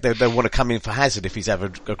suspect they'll want to come in for Hazard if he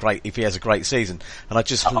has a great season. And I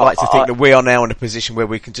just like to think that we are now in a position where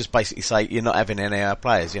we can just basically say, you're not having any of our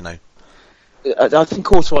players, I think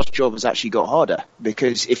Courtois' job has actually got harder,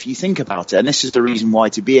 because if you think about it, and this is the reason why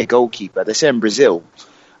to be a goalkeeper, they say in Brazil,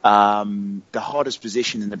 the hardest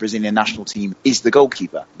position in the Brazilian national team is the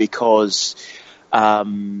goalkeeper, because so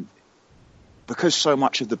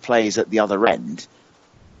much of the play is at the other end.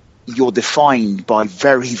 You're defined by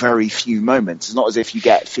very, very few moments. It's not as if you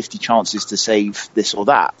get 50 chances to save this or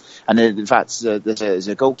that. And in fact, there's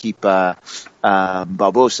a goalkeeper,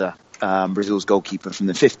 Barbosa, Brazil's goalkeeper from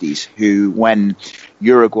the 50s, who, when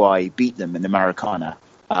Uruguay beat them in the Maracana,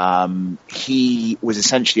 he was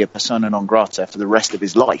essentially a persona non grata for the rest of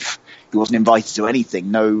his life. He wasn't invited to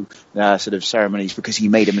anything, no sort of ceremonies, because he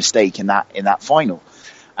made a mistake in that final.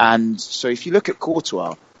 And so if you look at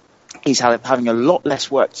Courtois, he's having a lot less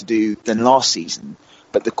work to do than last season,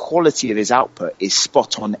 but the quality of his output is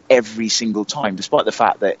spot on every single time, despite the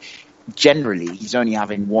fact that generally he's only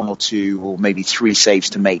having 1 or 2 or maybe 3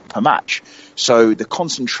 saves to make per match. So the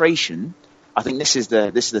concentration, I think this is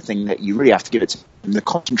the thing that you really have to give it to him, the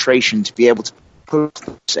concentration to be able to put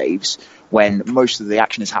saves when most of the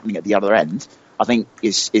action is happening at the other end, I think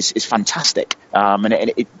is fantastic, and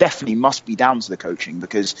it definitely must be down to the coaching,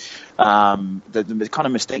 because the kind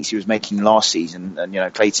of mistakes he was making last season, and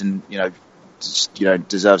Clayton,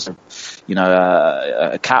 deserves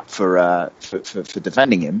a cap for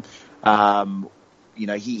defending him.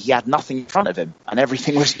 he had nothing in front of him, and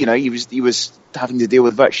everything was, he was having to deal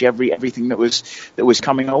with virtually everything that was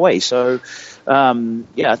coming our way. So,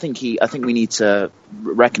 I think we need to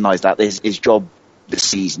recognise that his job this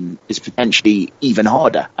season is potentially even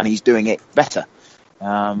harder, and he's doing it better.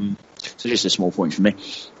 So just a small point for me.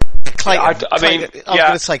 Clayton, I'm going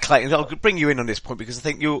to say, Clayton, I'll bring you in on this point because I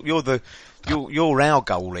think you're our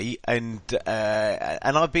goalie, and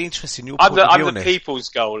I'd be interested in your point of view on this. I'm the people's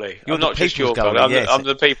goalie. You're not just your goalie. Yes. I'm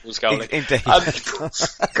the people's goalie. Indeed.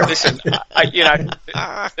 Listen, the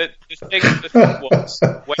thing was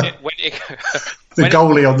when it the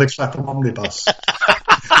goalie on the Clapham omnibus.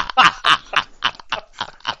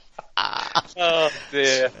 Oh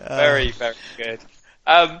dear, very, very good.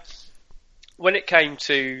 When it came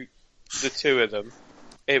to the two of them,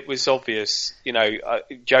 it was obvious,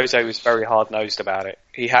 Jose was very hard-nosed about it.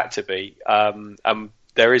 He had to be.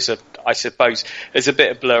 There is I suppose, there's a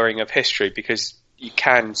bit of blurring of history because you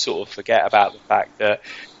can sort of forget about the fact that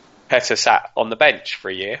Petr sat on the bench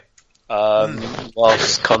for a year,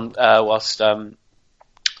 whilst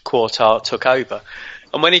Quartart took over.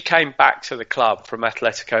 And when he came back to the club from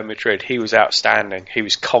Atletico Madrid, he was outstanding. He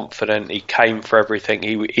was confident. He came for everything.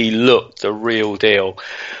 He looked the real deal.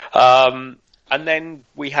 And then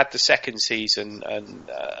we had the second season,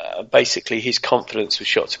 and basically his confidence was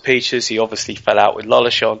shot to pieces. He obviously fell out with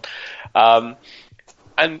Loloshan. And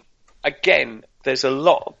again, there's a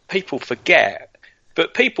lot people forget,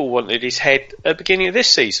 but people wanted his head at the beginning of this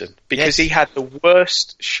season because he had the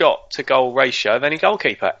worst shot to goal ratio of any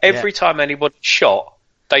goalkeeper. Every time anybody shot,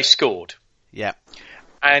 they scored. Yeah.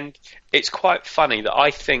 And it's quite funny that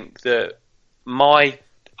I think that my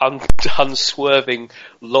unswerving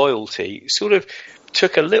loyalty sort of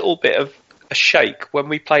took a little bit of a shake when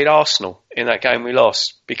we played Arsenal in that game we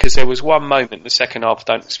lost, because there was one moment in the second half,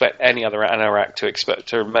 I don't expect any other anorak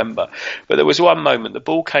to remember, but there was one moment the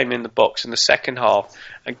ball came in the box in the second half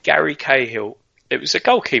and Gary Cahill, it was a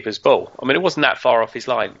goalkeeper's ball. I mean, it wasn't that far off his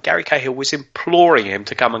line. Gary Cahill was imploring him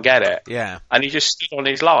to come and get it. Yeah. And he just stood on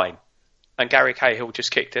his line and Gary Cahill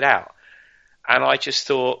just kicked it out. And I just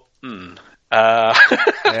thought,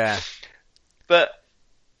 yeah. But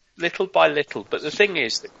little by little. But the thing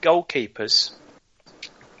is that goalkeepers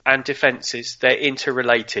and defences, they're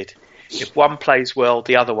interrelated. If one plays well,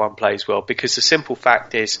 the other one plays well, because the simple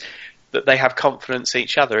fact is that they have confidence in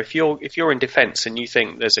each other. If you're in defence and you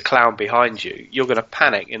think there's a clown behind you, you're going to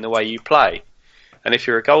panic in the way you play. And if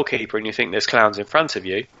you're a goalkeeper and you think there's clowns in front of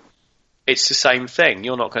you, it's the same thing.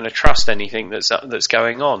 You're not going to trust anything that's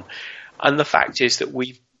going on. And the fact is that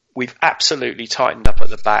we've absolutely tightened up at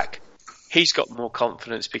the back. He's got more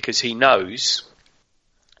confidence because he knows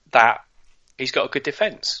that he's got a good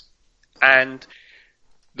defence. And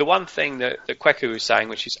the one thing that Kweku was saying,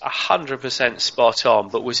 which is 100% spot on,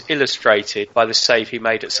 but was illustrated by the save he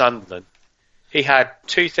made at Sunderland. He had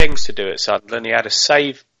two things to do at Sunderland. He had a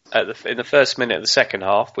save in the first minute of the second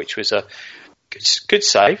half, which was a good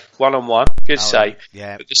save, one-on-one, save.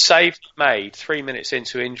 Yeah. But the save he made 3 minutes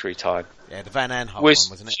into injury time, the Van Aanholt was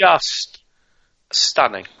one, wasn't it? Just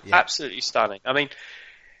stunning, absolutely stunning. I mean,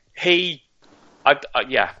 I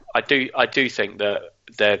do think that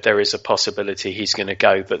there is a possibility he's going to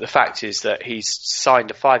go, but the fact is that he's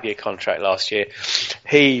signed a 5-year contract last year.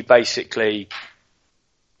 He basically,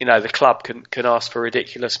 the club can ask for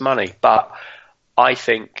ridiculous money, but I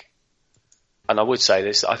think, and I would say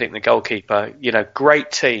this, I think the goalkeeper,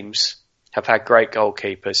 great teams have had great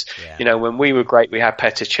goalkeepers. Yeah. When we were great, we had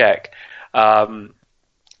Petr Cech.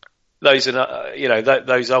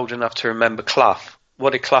 Those old enough to remember Clough.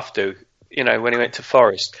 What did Clough do? When he went to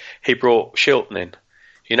Forest, he brought Shilton in.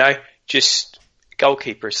 Just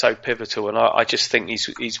goalkeeper is so pivotal, and I just think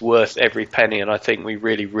he's worth every penny, and I think we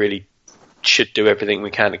really, really should do everything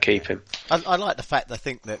we can to keep him. I like the fact I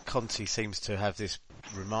think that Conte seems to have this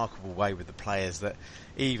remarkable way with the players that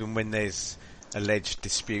even when there's alleged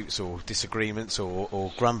disputes or disagreements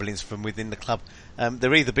or grumblings from within the club,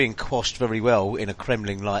 they're either being quashed very well in a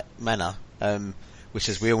Kremlin-like manner, which,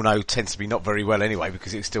 as we all know, tends to be not very well anyway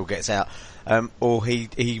because it still gets out, or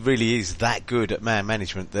he really is that good at man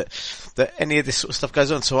management that any of this sort of stuff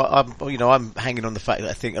goes on. So I'm hanging on the fact that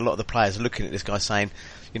I think a lot of the players are looking at this guy saying,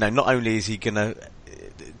 not only is he going to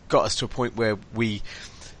got us to a point where we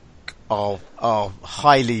are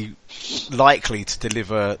highly likely to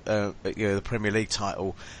deliver the Premier League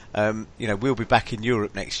title, we'll be back in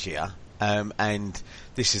Europe next year. And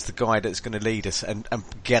this is the guy that's going to lead us and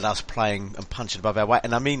get us playing and punching above our weight.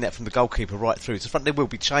 And I mean that from the goalkeeper right through to the front. There will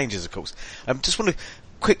be changes, of course. Just want a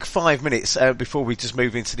quick 5 minutes before we just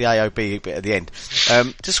move into the AOB bit at the end.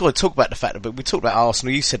 Just want to talk about the fact that we talked about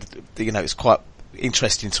Arsenal. You said that, it's quite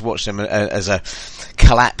interesting to watch them as a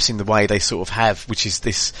collapse in the way they sort of have, which is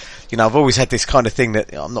this, I've always had this kind of thing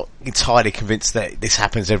that I'm not entirely convinced that this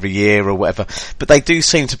happens every year or whatever, but they do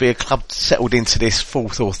seem to be a club settled into this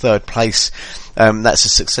 4th or 3rd place. That's a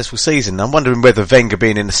successful season. I'm wondering whether Wenger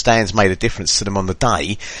being in the stands made a difference to them on the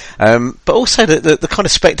day, but also the kind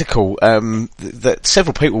of spectacle that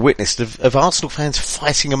several people witnessed of Arsenal fans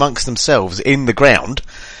fighting amongst themselves in the ground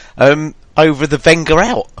over the Wenger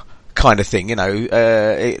out kind of thing. He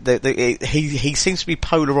seems to be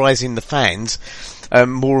polarising the fans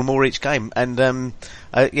more and more each game, and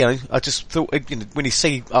I just thought, when you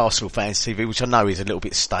see Arsenal fans TV, which I know is a little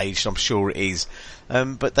bit staged, I'm sure it is,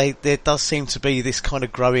 but there does seem to be this kind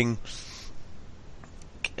of growing,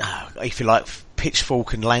 if you like,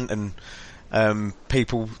 pitchfork and lantern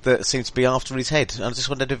people that seem to be after his head. I just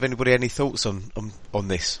wondered if anybody had any thoughts on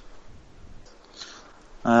this.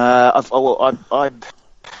 I've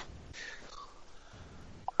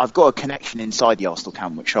got a connection inside the Arsenal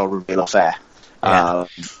camp, which I'll reveal off air. Yeah.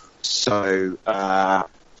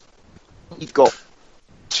 We've got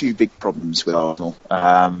 2 big problems with Arsenal.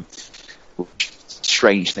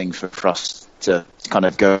 Strange thing for us to kind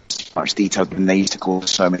of go into too much detail, given they used to cause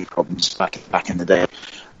so many problems back in the day.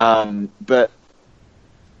 But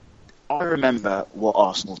I remember what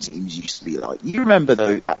Arsenal teams used to be like. You remember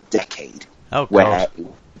that decade where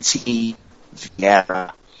T,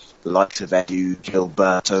 Vieira, the likes of Edu,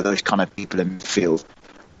 Gilberto, those kind of people in midfield,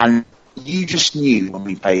 and you just knew when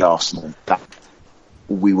we played Arsenal that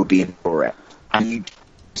we would be in for it. And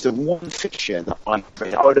it's the one fixture that I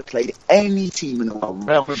would have played any team in the world,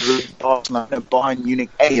 Real Madrid, Barcelona, Bayern Munich,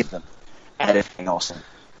 any of them, ahead of Arsenal,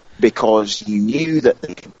 because you knew that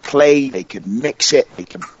they could play, they could mix it, they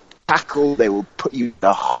could tackle, they will put you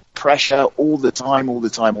under pressure all the time.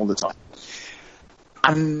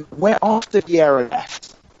 And after Vieira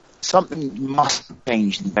left, something must have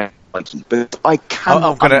changed in their psyche, but I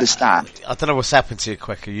cannot understand. I don't know what's happened to you,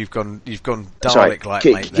 Quacker. You've gone Dalek-like,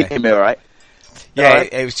 mate. Can you hear me all right? Yeah,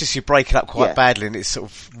 right? It was just you breaking up quite badly, and it's sort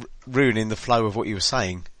of ruining the flow of what you were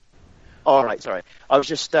saying. All right, sorry. I was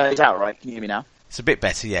just, is that all right? Can you hear me now? It's a bit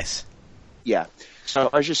better, yes. Yeah. So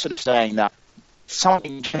I was just sort of saying that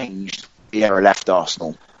something changed when Vieira left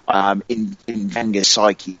Arsenal in Wenger's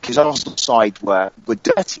psyche, because Arsenal's side were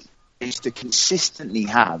dirty. They used to consistently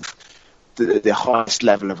have the highest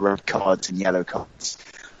level of red cards and yellow cards.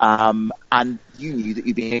 And you knew that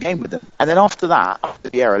you'd be in a game with them. And then after that, after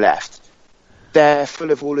Vieira left, they're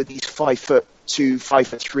full of all of these 5'2",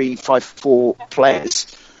 5'3", 5'4"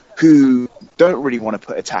 players who don't really want to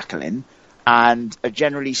put a tackle in and are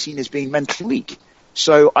generally seen as being mentally weak.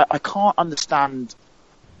 So I can't understand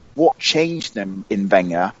what changed them in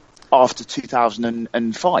Wenger after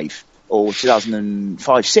 2005 or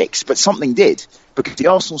 2005-06, but something did, because the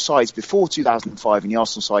Arsenal sides before 2005 and the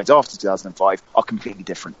Arsenal sides after 2005 are completely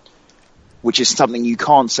different, which is something you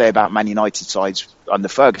can't say about Man United sides under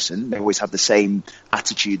Ferguson. They always have the same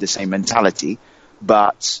attitude, the same mentality,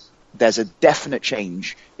 but there's a definite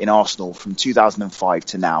change in Arsenal from 2005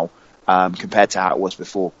 to now compared to how it was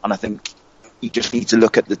before. And I think you just need to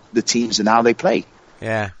look at the teams and how they play.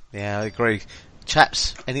 Yeah, I agree.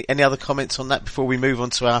 Chaps, any other comments on that before we move on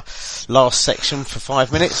to our last section for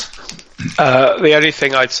 5 minutes? The only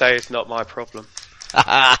thing I'd say is not my problem.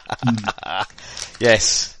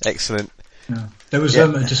 Yes, excellent. Yeah. There was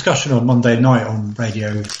a discussion on Monday night on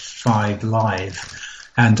Radio 5 Live,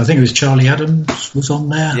 and I think it was Charlie Adams was on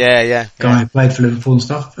there. Yeah. Guy who played for Liverpool and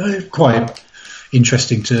stuff. Quite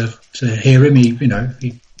interesting to hear him.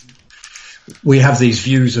 We have these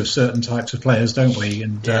views of certain types of players, don't we?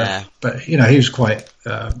 And but he was quite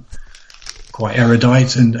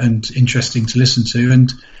erudite and interesting to listen to.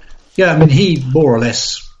 And he more or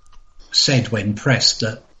less said when pressed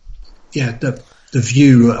that the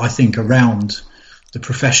view, I think, around the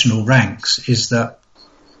professional ranks is that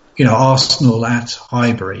Arsenal at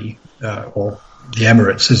Highbury or the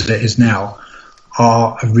Emirates as it is now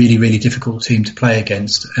are a really, really difficult team to play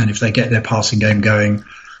against, and if they get their passing game going,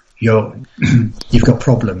 you've got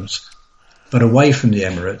problems. But away from the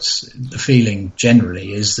Emirates, the feeling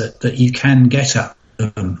generally is that you can get at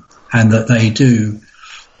them, and that they do.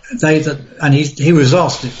 And he was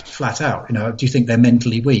asked it flat out, do you think they're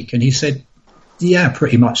mentally weak? And he said, yeah,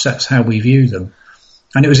 pretty much that's how we view them.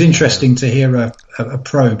 And it was interesting to hear a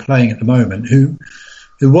pro playing at the moment who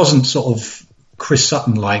wasn't sort of Chris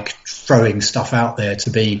Sutton-like throwing stuff out there to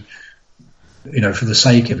be, for the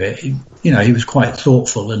sake of it. He was quite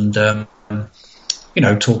thoughtful and,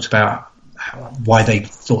 talked about why they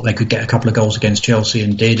thought they could get a couple of goals against Chelsea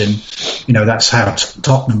and did. And, that's how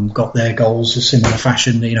Tottenham got their goals, a similar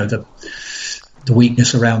fashion, the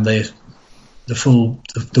weakness around the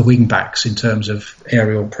the wing backs in terms of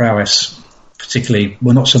aerial prowess, particularly,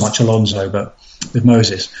 well, not so much Alonso, but with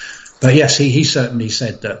Moses. But yes, he certainly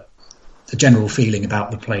said that the general feeling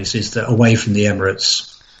about the place is that away from the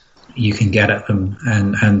Emirates, you can get at them,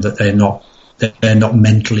 and that they're not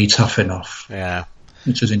mentally tough enough. Yeah.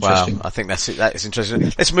 Which is interesting. Wow, I think that is interesting.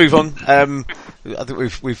 Let's move on. I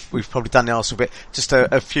think we've probably done the Arsenal bit. Just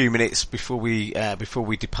a few minutes before we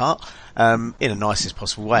depart, in the nicest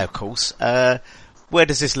possible way, of course. Where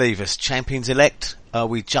does this leave us? Champions elect? Are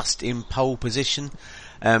we just in pole position?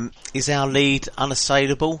 Is our lead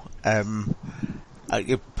unassailable?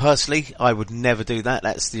 Personally, I would never do that.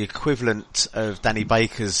 That's the equivalent of Danny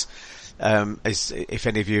Baker's. As if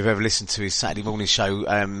any of you have ever listened to his Saturday morning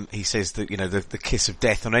show, he says that, the kiss of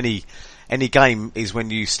death on any game is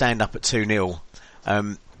when you stand up at 2-0,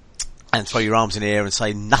 and throw your arms in the air and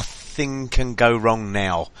say nothing can go wrong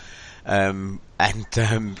now. You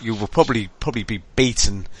will probably be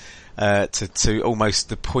beaten, to almost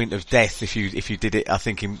the point of death if you did it, I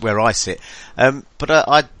think, in where I sit.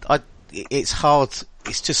 But it's hard.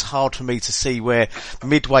 It's just hard for me to see where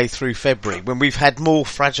midway through February, when we've had more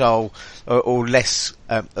fragile or less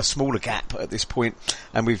a smaller gap at this point,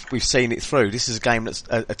 and we've seen it through. This is a game that's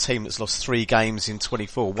a team that's lost 3 games in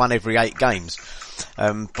 24, 1 every 8 games.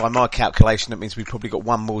 By my calculation, that means we've probably got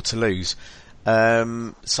 1 more to lose.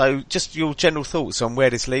 So just your general thoughts on where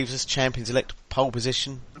this leaves us. Champions elect, pole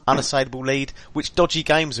position, unassailable lead. Which dodgy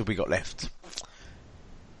games have we got left?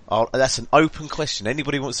 That's an open question.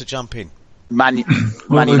 Anybody wants to jump in? Man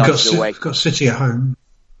Well, United away. we've got City at home.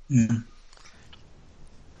 Yeah.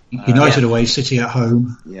 United away, City at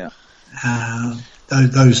home. Yeah.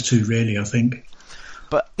 Those two really, I think.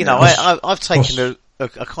 But I've taken a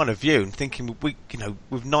kind of view and thinking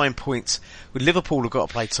with 9 points, with Liverpool have got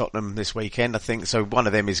to play Tottenham this weekend, I think. So one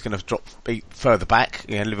of them is going to be further back.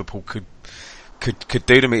 Liverpool could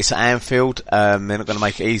do them. It's at Anfield. They're not going to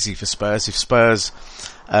make it easy for Spurs. If Spurs,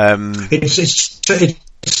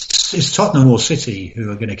 It's Tottenham or City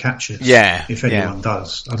who are going to catch us. Yeah, if anyone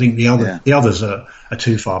does. I think the others are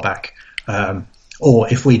too far back. Or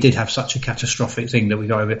if we did have such a catastrophic thing that we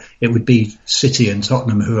go over, it would be City and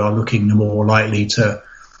Tottenham who are looking the more likely to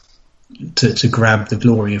grab the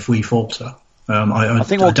glory if we falter. I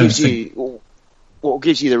think what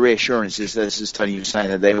gives you the reassurance is, as Tony was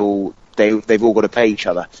saying, that they've all got to pay each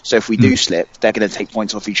other. So if we do slip, they're going to take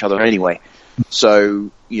points off each other anyway.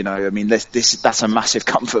 So that's a massive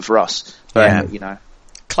comfort for us.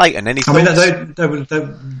 Clayton, any thoughts? They will.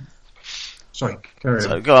 Sorry, carry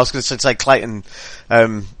on. I was going to say, Clayton.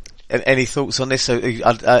 Any thoughts on this?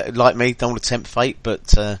 Like me, don't want to tempt fate,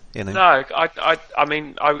 but No,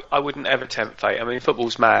 I wouldn't ever tempt fate. I mean,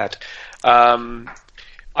 football's mad.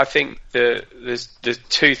 I think there's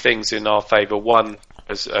 2 things in our favour. One,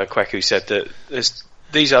 as Kweku said, that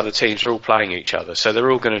these other teams are all playing each other, so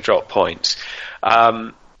they're all going to drop points.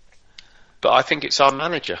 But I think it's our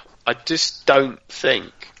manager. I just don't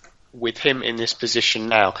think, with him in this position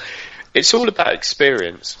now, it's all about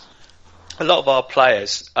experience. A lot of our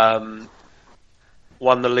players won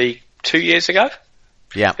the league 2 years ago.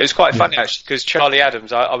 Yeah, it was quite funny actually, because Charlie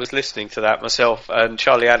Adams, I was listening to that myself, and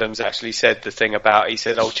Charlie Adams actually said the thing about, he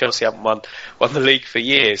said, Chelsea haven't won the league for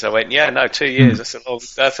years. I went, 2 years,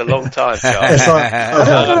 that's a long time, Charlie.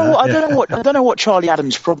 I don't know what Charlie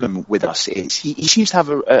Adams' problem with us is. He seems to have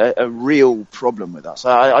a real problem with us.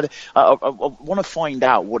 I want to find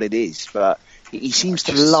out what it is, but he seems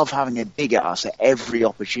to love having a dig at us at every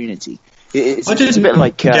opportunity. It's a bit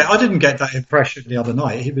like I didn't get that impression the other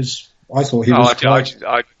night. I thought he was.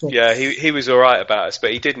 He was all right about us,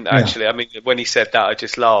 but he didn't actually. I mean, when he said that, I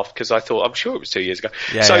just laughed because I thought, I'm sure it was 2 years ago.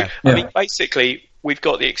 I mean, basically, we've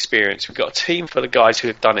got the experience. We've got a team full of guys who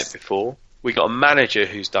have done it before. We've got a manager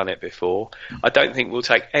who's done it before. I don't think we'll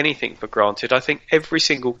take anything for granted. I think every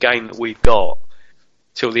single game that we've got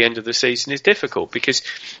till the end of the season is difficult because,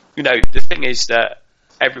 the thing is that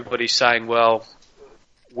everybody's saying, well,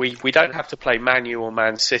 we don't have to play Man U or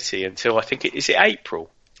Man City until I think is it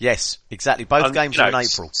April. Yes, exactly. Both games are in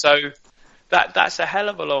April. So that's a hell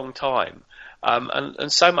of a long time.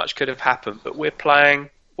 And so much could have happened, but we're playing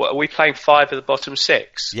 5 of the bottom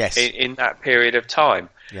 6 in that period of time.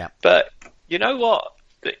 Yeah. But you know what?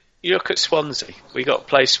 You look at Swansea. We got to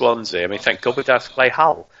play Swansea. I mean, thank God we don't have to play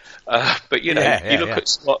Hull. But you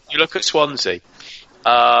look at Swansea.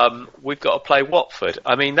 We've got to play Watford.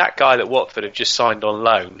 I mean, that guy that Watford have just signed on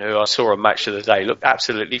loan, who I saw on Match of the Day, looked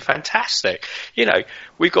absolutely fantastic.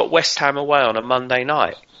 We've got West Ham away on a Monday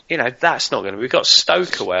night. That's not going to be. We've got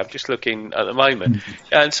Stoke away. I'm just looking at the moment.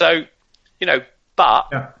 And so,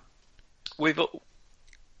 but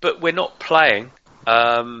we're not playing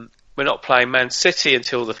We're not playing Man City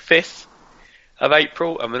until the 5th of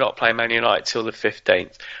April, and we're not playing Man United till the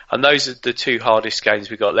 15th. And those are the two hardest games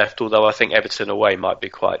we've got left, although I think Everton away might be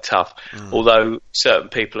quite tough, although certain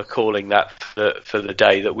people are calling that for the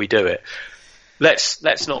day that we do it. Let's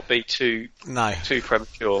not be too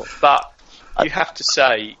premature. But you have to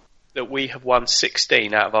say that we have won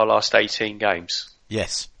 16 out of our last 18 games.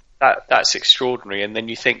 Yes. That's extraordinary. And then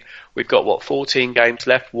you think, we've got, 14 games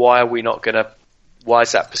left? Why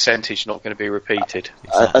is that percentage not going to be repeated?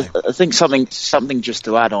 Exactly. I think something just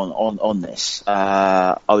to add on this.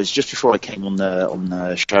 I was just before I came on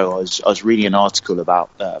the show. I was reading an article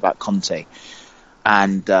about Conte,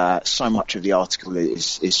 and so much of the article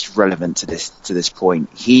is relevant to this point.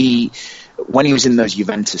 When he was in those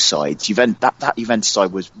Juventus sides, that Juventus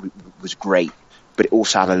side was great, but it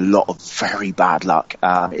also had a lot of very bad luck.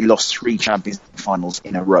 It lost 3 Champions League finals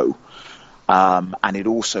in a row. And it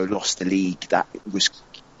also lost the league that was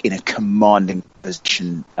in a commanding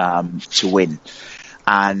position to win.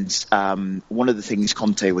 And one of the things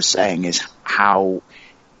Conte was saying is how,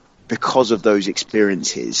 because of those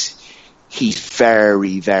experiences, he's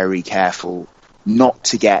very, very careful not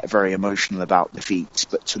to get very emotional about defeats,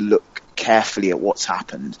 but to look carefully at what's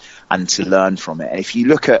happened and to learn from it. And if you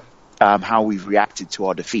look at how we've reacted to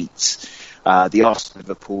our defeats, the Arsenal,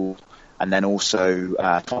 Liverpool, and then also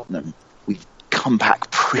Tottenham, we've come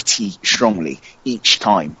back pretty strongly each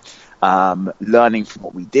time. Learning from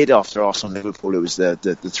what we did after Arsenal and Liverpool, it was the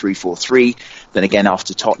 3-4-3. Then again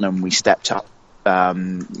after Tottenham, we stepped up,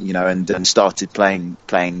 and started playing,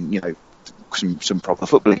 some proper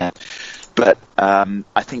football again. But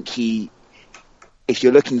I think if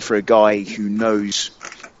you're looking for a guy who knows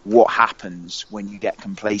what happens when you get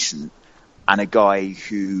complacent, and a guy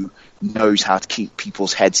who knows how to keep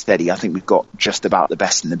people's heads steady, I think we've got just about the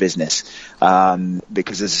best in the business.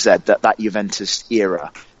 Because as I said, that Juventus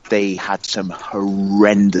era, they had some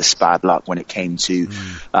horrendous bad luck when it came to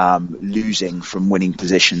losing from winning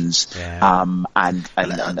positions, and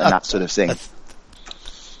that sort of thing.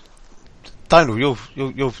 Donald,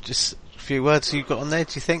 you're just a few words you got on there,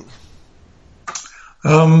 do you think?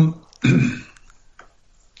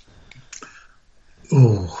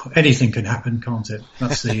 Anything can happen, can't it?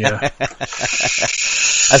 That's the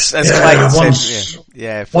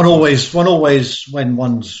One always when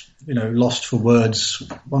one's lost for words,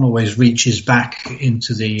 one always reaches back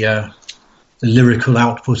into the lyrical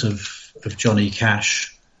output of Johnny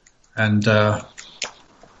Cash, and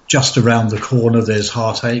just around the corner there's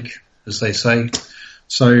heartache, as they say.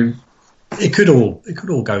 So it could all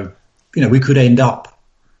go. We could end up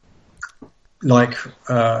like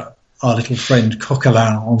our little friend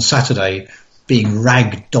Coquelin on Saturday being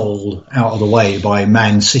ragdolled out of the way by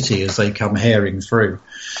Man City as they come herring through.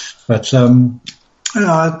 But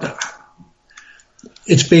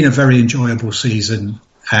it's been a very enjoyable season,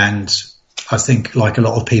 and I think, like a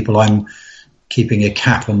lot of people, I'm keeping a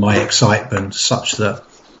cap on my excitement such that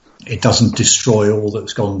it doesn't destroy all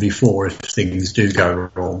that's gone before if things do go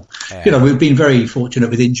wrong. Yeah. We've been very fortunate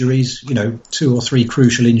with injuries, 2 or 3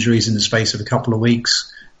 crucial injuries in the space of a couple of weeks.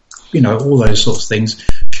 All those sorts of things.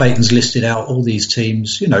 Clayton's listed out all these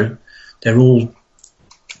teams. They're all,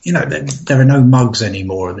 there are no mugs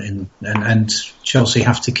anymore, and Chelsea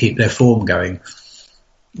have to keep their form going.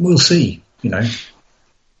 We'll see. And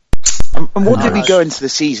what did we go into the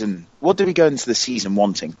season? What did we go into the season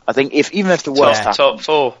wanting? I think even if the worst happened, top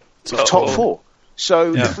four.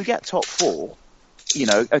 So if we get top 4,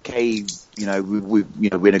 okay, we're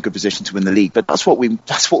in a good position to win the league, but that's what we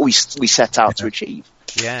set out to achieve.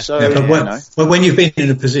 Yeah. So, but when you've been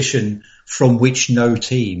in a position from which no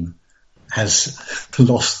team has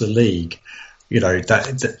lost the league,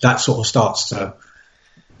 that sort of starts to,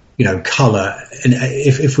 colour. And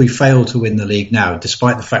if we fail to win the league now,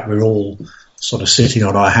 despite the fact we're all sort of sitting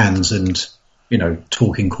on our hands and,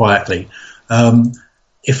 talking quietly,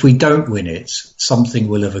 if we don't win it, something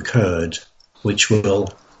will have occurred which will,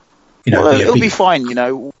 it'll be fine.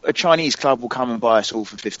 A Chinese club will come and buy us all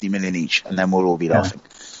for 50 million each, and then we'll all be laughing.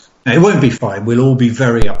 It won't be fine. We'll all be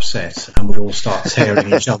very upset, and we'll all start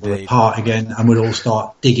tearing each other apart again, and we'll all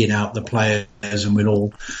start digging out the players, and we'll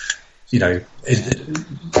all, that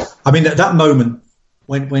moment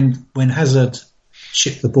when Hazard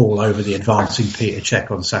chipped the ball over the advancing Peter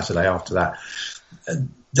Cech on Saturday after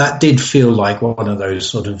that did feel like one of those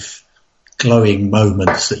sort of glowing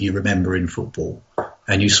moments that you remember in football,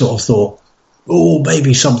 and you sort of thought,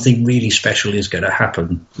 maybe something really special is going to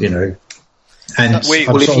happen, And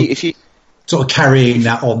if you sort of carrying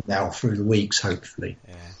that on now through the weeks, hopefully.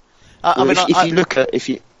 Yeah.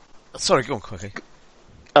 Sorry, go on quickly.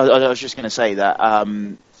 I was just going to say that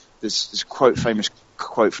there's a famous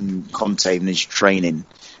quote from Conte in his training.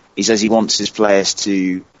 He says he wants his players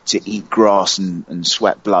to eat grass and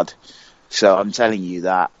sweat blood. So I'm telling you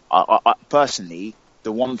that I personally,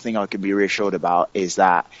 the one thing I can be reassured about is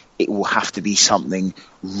that it will have to be something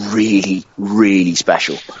really, really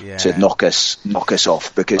special to knock us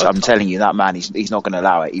off. Because I'm telling you, that man, he's not going to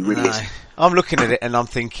allow it. He really is. I'm looking at it and I'm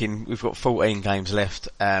thinking we've got 14 games left,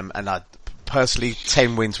 and I personally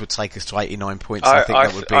 10 wins would take us to 89 points. I think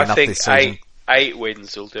that would be enough this season. 8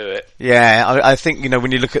 wins will do it. Yeah, I think,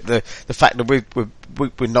 when you look at the fact that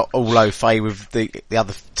we're not all au fait with the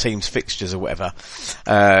other team's fixtures or whatever,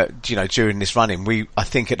 during this running, I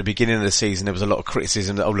think at the beginning of the season there was a lot of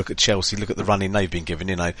criticism that, look at Chelsea, look at the running they've been given,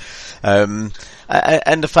 and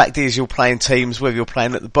the fact is you're playing teams, whether you're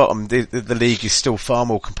playing at the bottom, the league is still far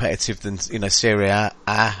more competitive than, Serie A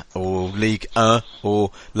or Ligue 1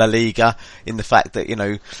 or La Liga, in the fact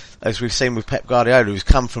that, as we've seen with Pep Guardiola, who's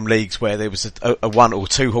come from leagues where there was a 1 or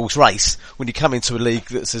 2 horse race, when you come into a league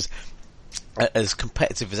that's as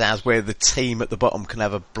competitive as ours, where the team at the bottom can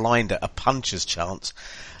have a blinder, a puncher's chance,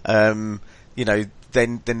 then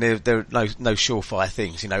there are no surefire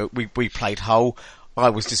things. We played Hull. I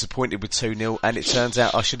was disappointed with 2-0, and it turns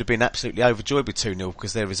out I should have been absolutely overjoyed with 2-0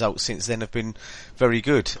 because their results since then have been very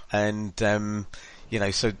good. And so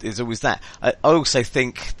there's always that. I also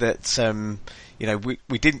think that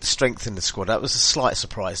we didn't strengthen the squad. That was a slight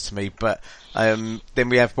surprise to me, but then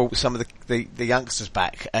we have brought some of the youngsters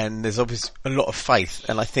back, and there's obviously a lot of faith.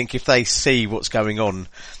 And I think if they see what's going on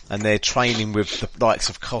and they're training with the likes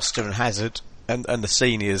of Costa and Hazard and the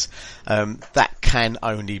seniors, that can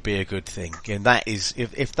only be a good thing. And that is,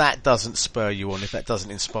 if that doesn't spur you on, if that doesn't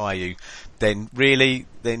inspire you, then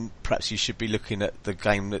perhaps you should be looking at the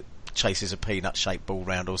game that chases a peanut-shaped ball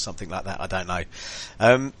round or something like that. I don't know.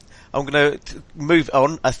 I'm going to move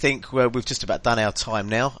on. I think we've just about done our time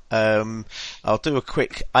now. I'll do a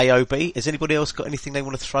quick AOB. Has anybody else got anything they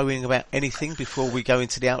want to throw in about anything before we go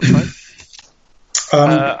into the outro?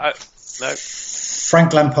 No.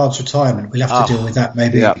 Frank Lampard's retirement. We'll have to deal with that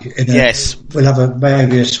maybe. Yeah. Yes. We'll have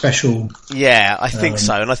maybe a special. Yeah, I think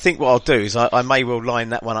so. And I think what I'll do is I may well line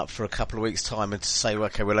that one up for a couple of weeks' time and to say,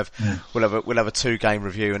 okay, we'll have a 2-game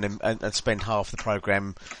review and spend half the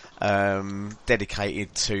programme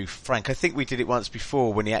dedicated to Frank. I think we did it once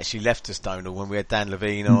before when he actually left us, Donal, when we had Dan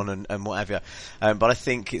Levine on and what have you. But I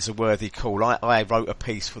think it's a worthy call. I wrote a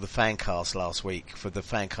piece for the Fancast last week, for the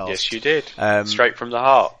Fancast. Yes, you did. Straight from the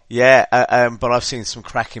heart. Yeah, but I've seen some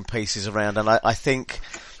cracking pieces around, and I think,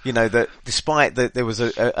 that despite that there was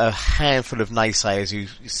a handful of naysayers who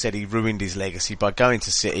said he ruined his legacy by going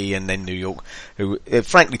to City and then New York, who,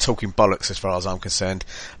 frankly, talking bollocks as far as I'm concerned.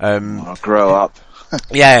 Grow up.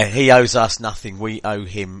 Yeah, he owes us nothing. We owe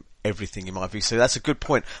him everything, in my view. So that's a good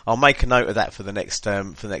point. I'll make a note of that for the next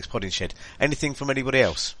Podding Shed. Anything from anybody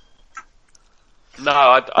else?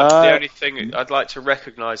 No, the only thing I'd like to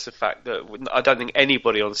recognise the fact that I don't think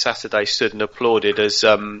anybody on Saturday stood and applauded as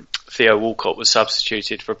Theo Walcott was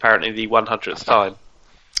substituted for apparently the 100th time.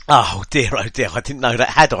 Oh dear! I didn't know that.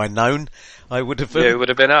 Had I known, I would have. It would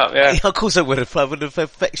have been up. Yeah, of course I would have. I would have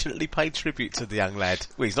affectionately paid tribute to the young lad.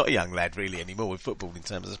 Well, he's not a young lad really anymore with football in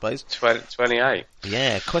terms, I suppose. 28.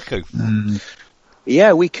 Yeah, Kweku.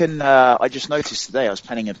 Yeah, we can. I just noticed today I was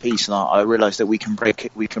penning a piece and I realised that we can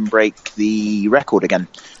break the record again.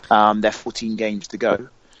 There are 14 games to go.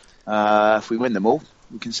 If we win them all,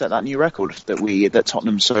 we can set that new record that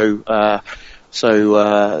Tottenham so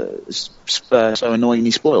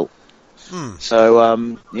annoyingly spoiled.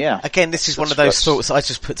 So, yeah. Again, this is one of those thoughts that I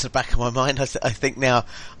just put to the back of my mind. I think now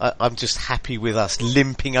I'm just happy with us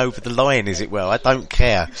limping over the line, as it were. I don't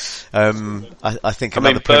care. I think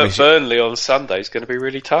Burnley on Sunday is going to be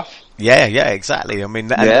really tough. Yeah, exactly. I mean,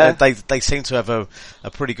 they seem to have a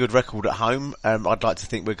pretty good record at home. I'd like to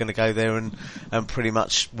think we're going to go there and pretty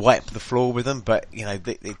much wipe the floor with them, but,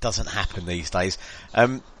 it doesn't happen these days.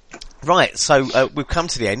 Right, so we've come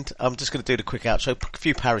to the end. I'm just going to do the quick outro. A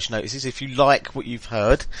few parish notices. If you like what you've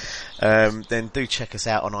heard, then do check us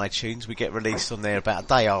out on iTunes. We get released on there about a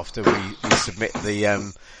day after we submit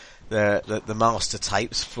the master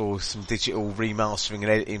tapes for some digital remastering and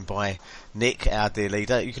editing by Nick, our dear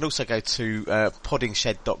leader. You can also go to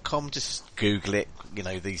poddingshed.com. Just Google it.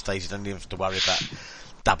 These days you don't even have to worry about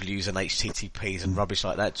W's and HTTPs and rubbish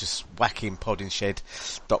like that. Just whack in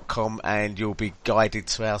poddingshed.com and you'll be guided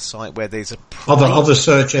to our site where there's other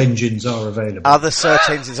search engines are available. Other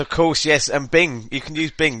search engines, of course, yes, and Bing. You can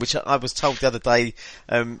use Bing, which I was told the other day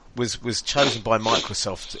was chosen by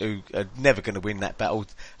Microsoft, who are never going to win that battle,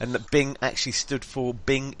 and that Bing actually stood for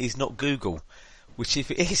Bing is not Google, which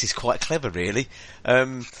if it is quite clever, really.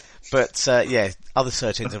 But other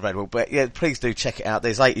search engines are available. But yeah, please do check it out.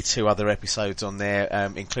 There's 82 other episodes on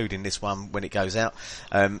there, including this one when it goes out.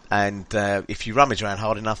 And if you rummage around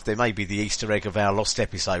hard enough, there may be the Easter egg of our lost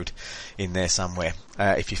episode in there somewhere.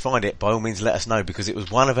 If you find it, by all means let us know, because it was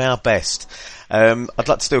one of our best. I'd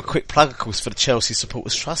like to do a quick plug, of course, for the Chelsea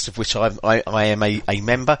Supporters Trust, of which I am a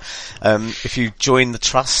member. If you join the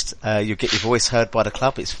trust, you'll get your voice heard by the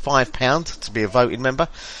club. It's £5 to be a voting member.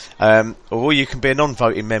 Or you can be a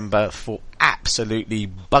non-voting member for absolutely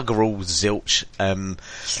bugger all zilch,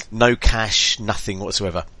 no cash, nothing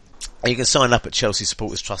whatsoever. You can sign up at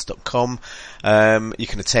chelseasupporterstrust.com. You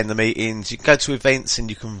can attend the meetings, you can go to events, and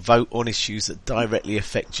you can vote on issues that directly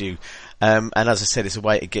affect you. And as I said, it's a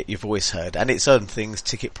way to get your voice heard. And it's other things,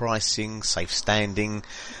 ticket pricing, safe standing,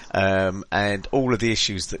 and all of the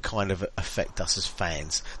issues that kind of affect us as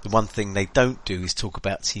fans. The one thing they don't do is talk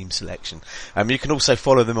about team selection. You can also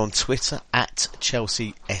follow them on Twitter at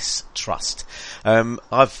Chelsea S Trust.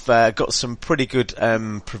 I've got some pretty good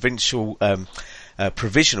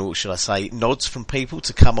provisional, should I say, nods from people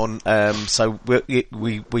to come on. So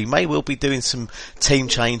we may well be doing some team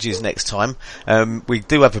changes next time. We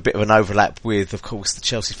do have a bit of an overlap with, of course, the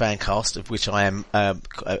Chelsea Fancast, of which I am a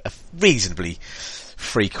reasonably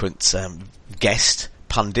frequent guest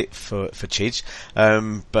pundit for Chidge.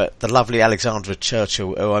 But the lovely Alexandra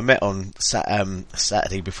Churchill, who I met on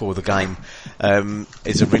Saturday before the game,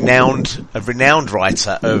 is a renowned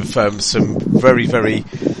writer of some very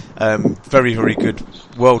good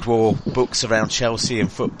World War books around Chelsea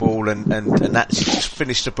and football, and actually just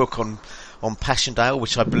finished a book on Passchendaele,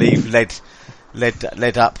 which I believe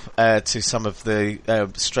led up to some of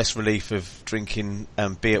the stress relief of drinking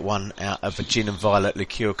Beer One out of a gin and violet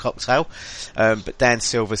liqueur cocktail. But Dan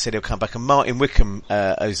Silver said he'll come back, and Martin Wickham,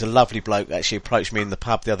 who's a lovely bloke, actually approached me in the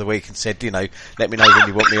pub the other week and said, let me know when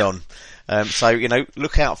you want me on. So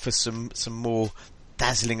look out for some more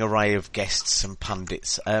dazzling array of guests and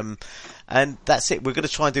pundits. And that's it. We're going to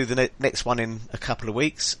try and do the next one in a couple of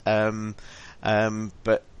weeks. But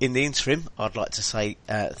in the interim, I'd like to say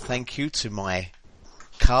thank you to my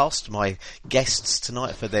cast, my guests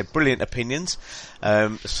tonight, for their brilliant opinions,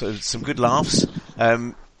 so some good laughs,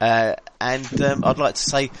 and I'd like to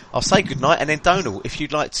say, I'll say good night, and then Donal, if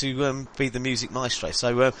you'd like to be the music maestro.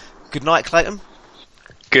 So good night, Clayton.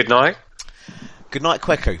 Good night. Good night,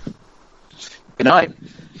 Kweku. Good night.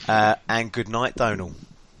 And good night, Donal.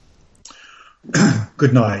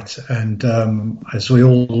 Good night. And as we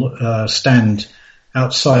all stand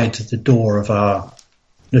outside the door of our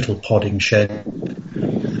little podding shed,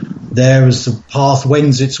 there as the path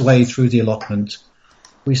wends its way through the allotment,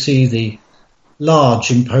 we see the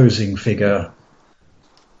large, imposing figure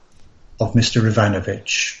of Mr.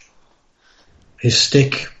 Ivanovic. His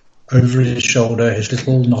stick over his shoulder, his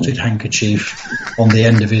little knotted handkerchief on the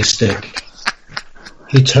end of his stick.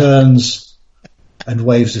 He turns and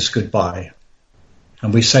waves us goodbye.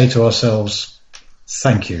 And we say to ourselves,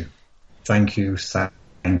 thank you, thank you,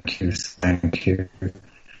 thank you, thank you.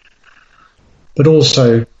 But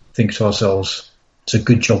also think to ourselves, it's a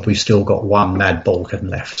good job we've still got one Mad Balkan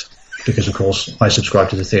left. Because, of course, I subscribe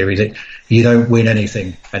to the theory that you don't win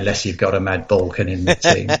anything unless you've got a Mad Balkan in the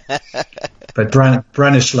team. But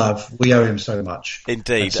Branislav, we owe him so much.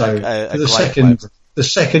 Indeed. And so the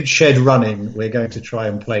second shed running, we're going to try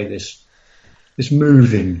and play this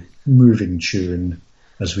moving tune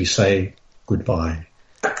as we say goodbye.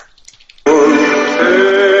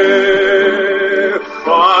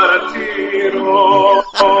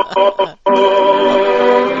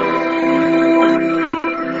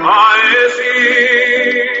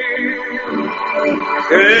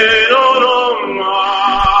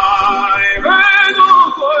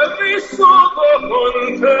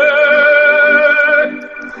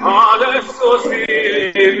 Adesso sì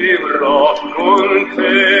vivrò con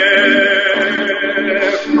te,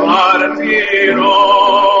 partirò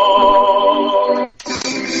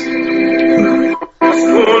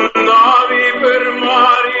su navi per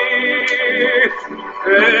mari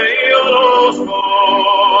e io lo so,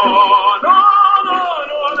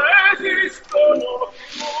 non esistono.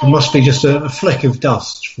 It must be just a fleck of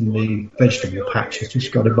dust from the vegetable patch that's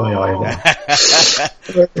just got in my eye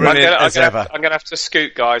there. Brilliant as ever. I'm going to have to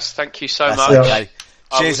scoot, guys. Thank you so That's much. okay.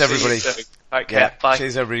 Cheers, everybody. Take care. Bye.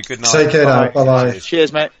 Cheers, everybody. Good night. Take care now. Bye-bye.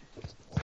 Cheers, mate.